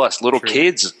 years and plus. Little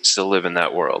kids still live in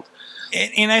that world.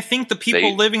 And I think the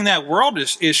people living that world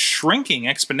is shrinking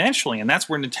exponentially, and that's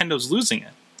where Nintendo's losing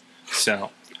it. So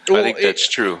I think that's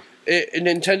true.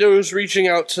 Nintendo is reaching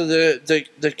out to the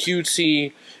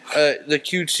cutesy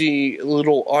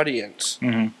little audience.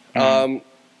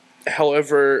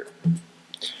 However,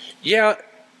 yeah,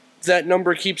 that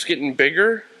number keeps getting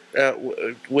bigger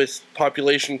with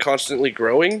population constantly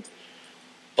growing,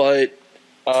 but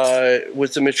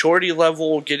with the maturity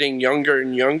level getting younger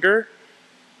and younger,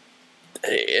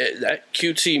 that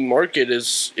cutesy market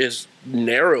is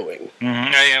narrowing.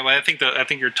 Yeah, well, I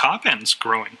think your top end's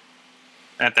growing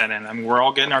at that end. I mean, we're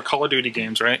all getting our Call of Duty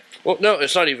games, right? Well, no,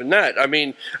 it's not even that. I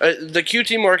mean, the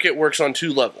QT market works on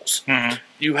two levels.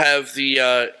 You have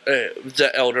the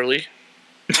elderly.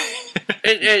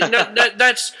 and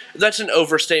that's an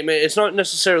overstatement. It's not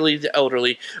necessarily the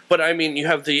elderly, but I mean, you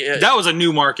have the that was a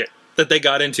new market that they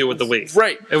got into with the Wii,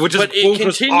 right? Which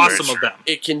was awesome of them.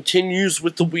 It continues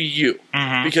with the Wii U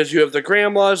because you have the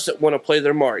grandmas that want to play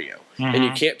their Mario, and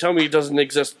you can't tell me it doesn't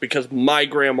exist because my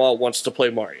grandma wants to play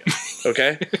Mario.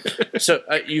 Okay, so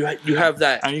you have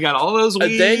that, and you got all those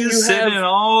Wii's sitting in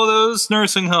all those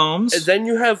nursing homes. And then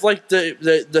you have like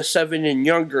the 7 and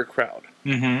younger crowd.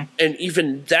 And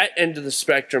even that end of the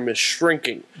spectrum is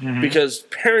shrinking because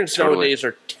parents nowadays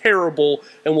are terrible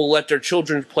and will let their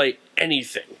children play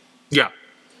anything. Yeah.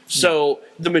 So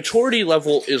the maturity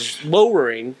level is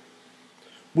lowering,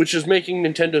 which is making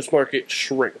Nintendo's market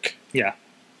shrink. Yeah.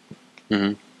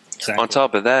 Exactly. On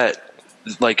top of that,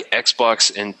 like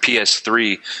Xbox and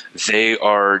PS3, they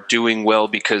are doing well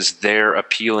because they're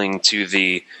appealing to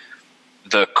the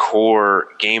core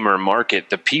gamer market.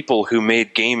 The people who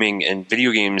made gaming and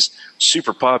video games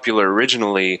super popular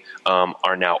originally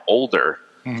are now older,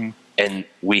 and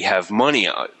we have money.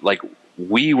 Like,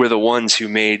 we were the ones who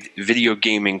made video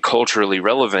gaming culturally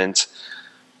relevant,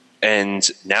 and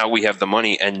now we have the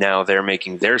money, and now they're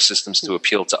making their systems to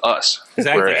appeal to us.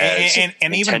 Exactly. Whereas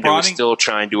and Nintendo is still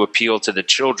trying to appeal to the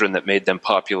children that made them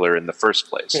popular in the first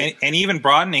place. And even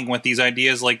broadening with these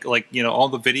ideas, like you know, all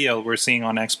the video we're seeing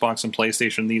on Xbox and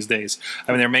PlayStation these days.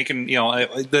 I mean, they're making, you know,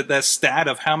 that stat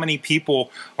of how many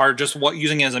people are just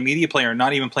using it as a media player,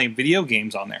 not even playing video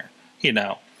games on there. You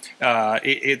know.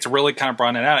 It's really kind of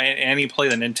broadening it out. And any play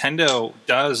that Nintendo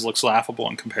does looks laughable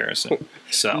in comparison.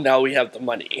 So now we have the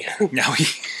money. Now we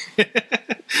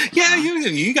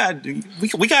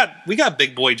got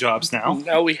big boy jobs now.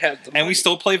 Now we have the money. And we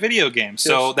still play video games.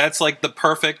 So Yes. that's like the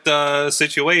perfect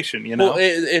situation, you know. Well,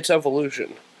 it's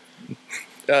evolution.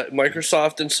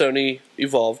 Microsoft and Sony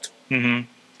evolved.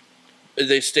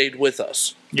 They stayed with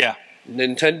us. Yeah.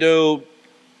 Nintendo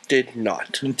did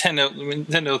not.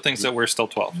 Nintendo thinks that we're still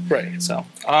 12. Right. So,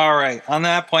 all right. On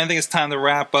that point, I think it's time to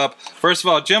wrap up. First of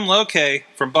all, Jim Loke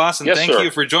from Boston, Yes, thank sir.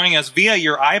 you for joining us via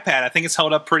your iPad. I think it's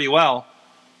held up pretty well.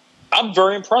 I'm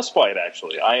very impressed by it,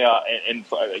 actually. I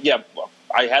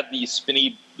had the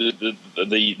spinny,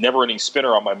 the never-ending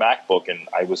spinner on my MacBook, and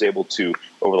I was able to,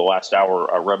 over the last hour,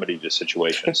 remedy the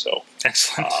situation. So,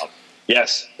 Excellent.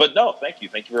 yes, but no, thank you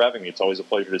for having me. It's always a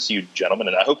pleasure to see you, gentlemen,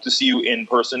 and I hope to see you in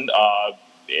person on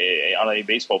a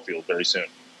baseball field very soon.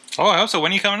 Oh, I hope so.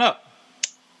 When are you coming up?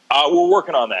 We're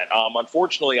working on that.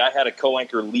 Unfortunately, I had a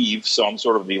co-anchor leave, so I'm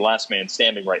sort of the last man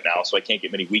standing right now, so I can't get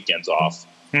many weekends off.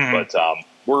 But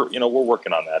we're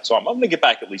working on that, so I'm going to get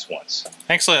back at least once.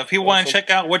 Excellent. If people want to check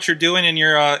out what you're doing in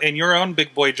your own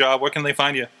big boy job, where can they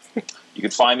find you? You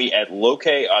can find me at Loke.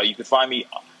 You can find me.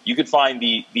 You can find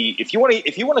the if you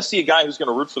want to see a guy who's going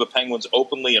to root for the Penguins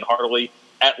openly and heartily,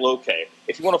 at Loke.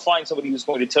 If you want to find somebody who's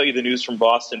going to tell you the news from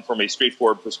Boston from a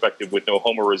straightforward perspective with no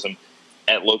homerism,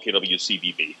 at Loke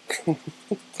WCBB.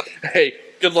 Hey,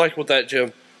 good luck with that,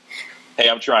 Jim. Hey,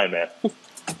 I'm trying, man.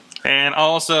 And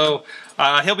also,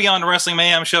 He'll be on the Wrestling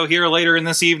Mayhem show here later in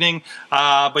this evening,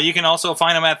 but you can also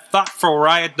find him at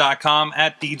thoughtfulriot.com,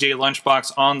 at DJ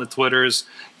Lunchbox on the Twitters,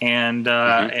 and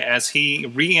as he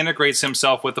reintegrates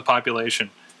himself with the population.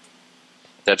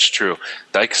 That's true.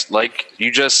 Like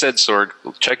you just said, Sorg,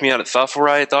 check me out at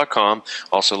thoughtfulriot.com.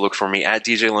 Also look for me at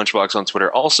DJ Lunchbox on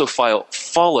Twitter. Also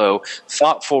follow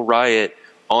Thoughtful Riot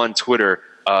on Twitter,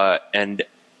 and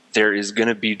there is going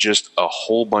to be just a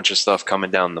whole bunch of stuff coming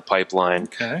down the pipeline.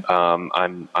 Okay.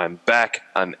 I'm back.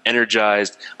 I'm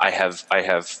energized. I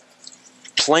have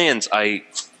plans. I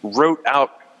wrote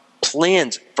out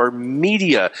plans for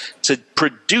media to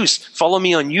produce. Follow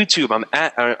me on YouTube. I'm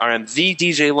the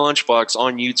DJ Lunchbox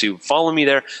on YouTube. Follow me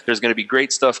there. There's going to be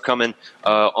great stuff coming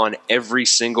on every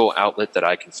single outlet that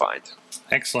I can find.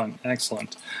 Excellent,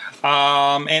 excellent.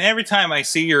 And every time I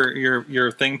see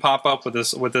your thing pop up with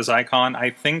this icon, I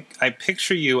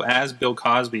picture you as Bill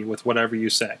Cosby with whatever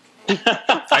you say.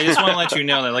 I just want to let you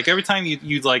know that, like, every time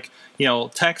you like, you know,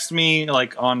 text me,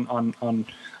 like on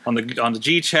the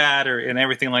G chat and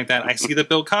everything like that, I see the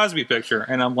Bill Cosby picture,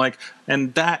 and I'm like,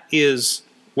 and that is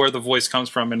where the voice comes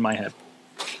from in my head.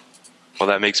 Well,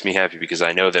 that makes me happy because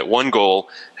I know that one goal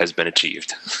has been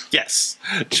achieved. Yes.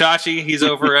 Chachi, he's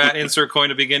over at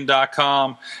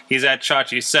insertcointobegin.com. He's at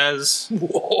Chachi Says.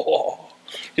 Whoa.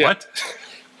 Yeah. What?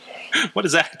 What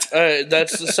is that?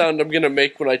 That's the sound I'm going to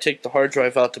make when I take the hard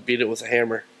drive out to beat it with a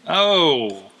hammer.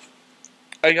 Oh.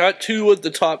 I got 2 of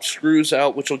the top screws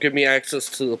out, which will give me access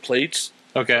to the plates.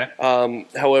 Okay.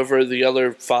 However, the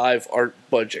other 5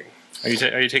 aren't budging. Are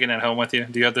you taking that home with you?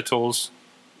 Do you have the tools?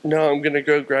 No, I'm going to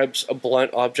go grab a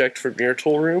blunt object from your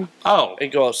tool room. Oh.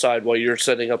 And go outside while you're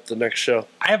setting up the next show.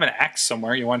 I have an axe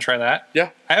somewhere. You want to try that? Yeah.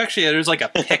 There's like a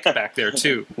pick back there,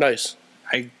 too. Nice.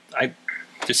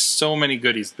 Just so many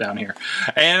goodies down here.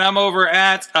 And I'm over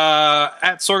at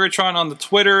Sorgatron on the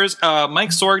Twitters,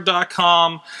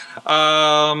 MikeSorg.com,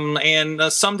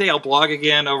 and someday I'll blog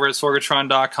again over at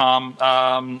Sorgatron.com.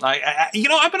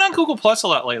 I've been on Google Plus a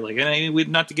lot lately,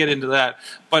 and not to get into that,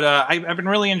 but I've been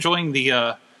really enjoying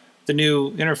the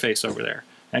new interface over there,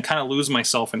 and kind of lose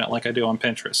myself in it like I do on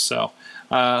Pinterest. So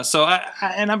I've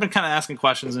been kind of asking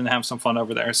questions and having some fun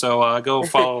over there. So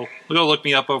go look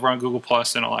me up over on Google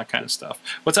Plus and all that kind of stuff.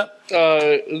 What's up?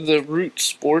 The Root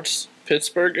Sports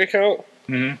Pittsburgh account,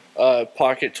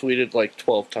 Pocket tweeted like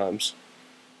 12 times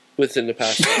within the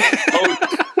past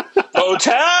Oh,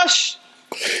 Tash!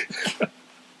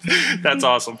 That's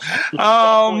awesome.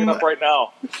 Pulling it up right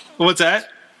now. What's that?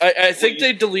 I think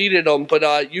they deleted them,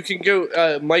 but you can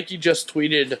go. Mikey just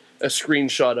tweeted a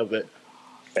screenshot of it.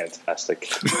 Fantastic.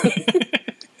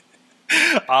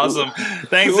 Awesome.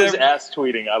 Thanks. Who is ass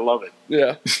tweeting? I love it.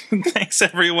 Yeah. Thanks,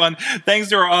 everyone. Thanks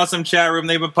to our awesome chat room.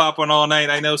 They've been popping all night.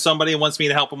 I know somebody wants me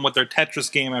to help them with their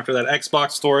Tetris game after that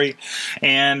Xbox story.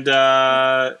 And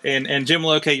Jim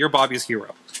Loke, you're Bobby's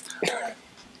hero.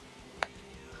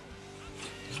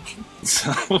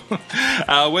 So,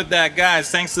 with that,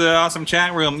 guys, thanks to the awesome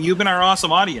chat room. You've been our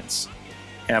awesome audience.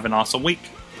 Have an awesome week.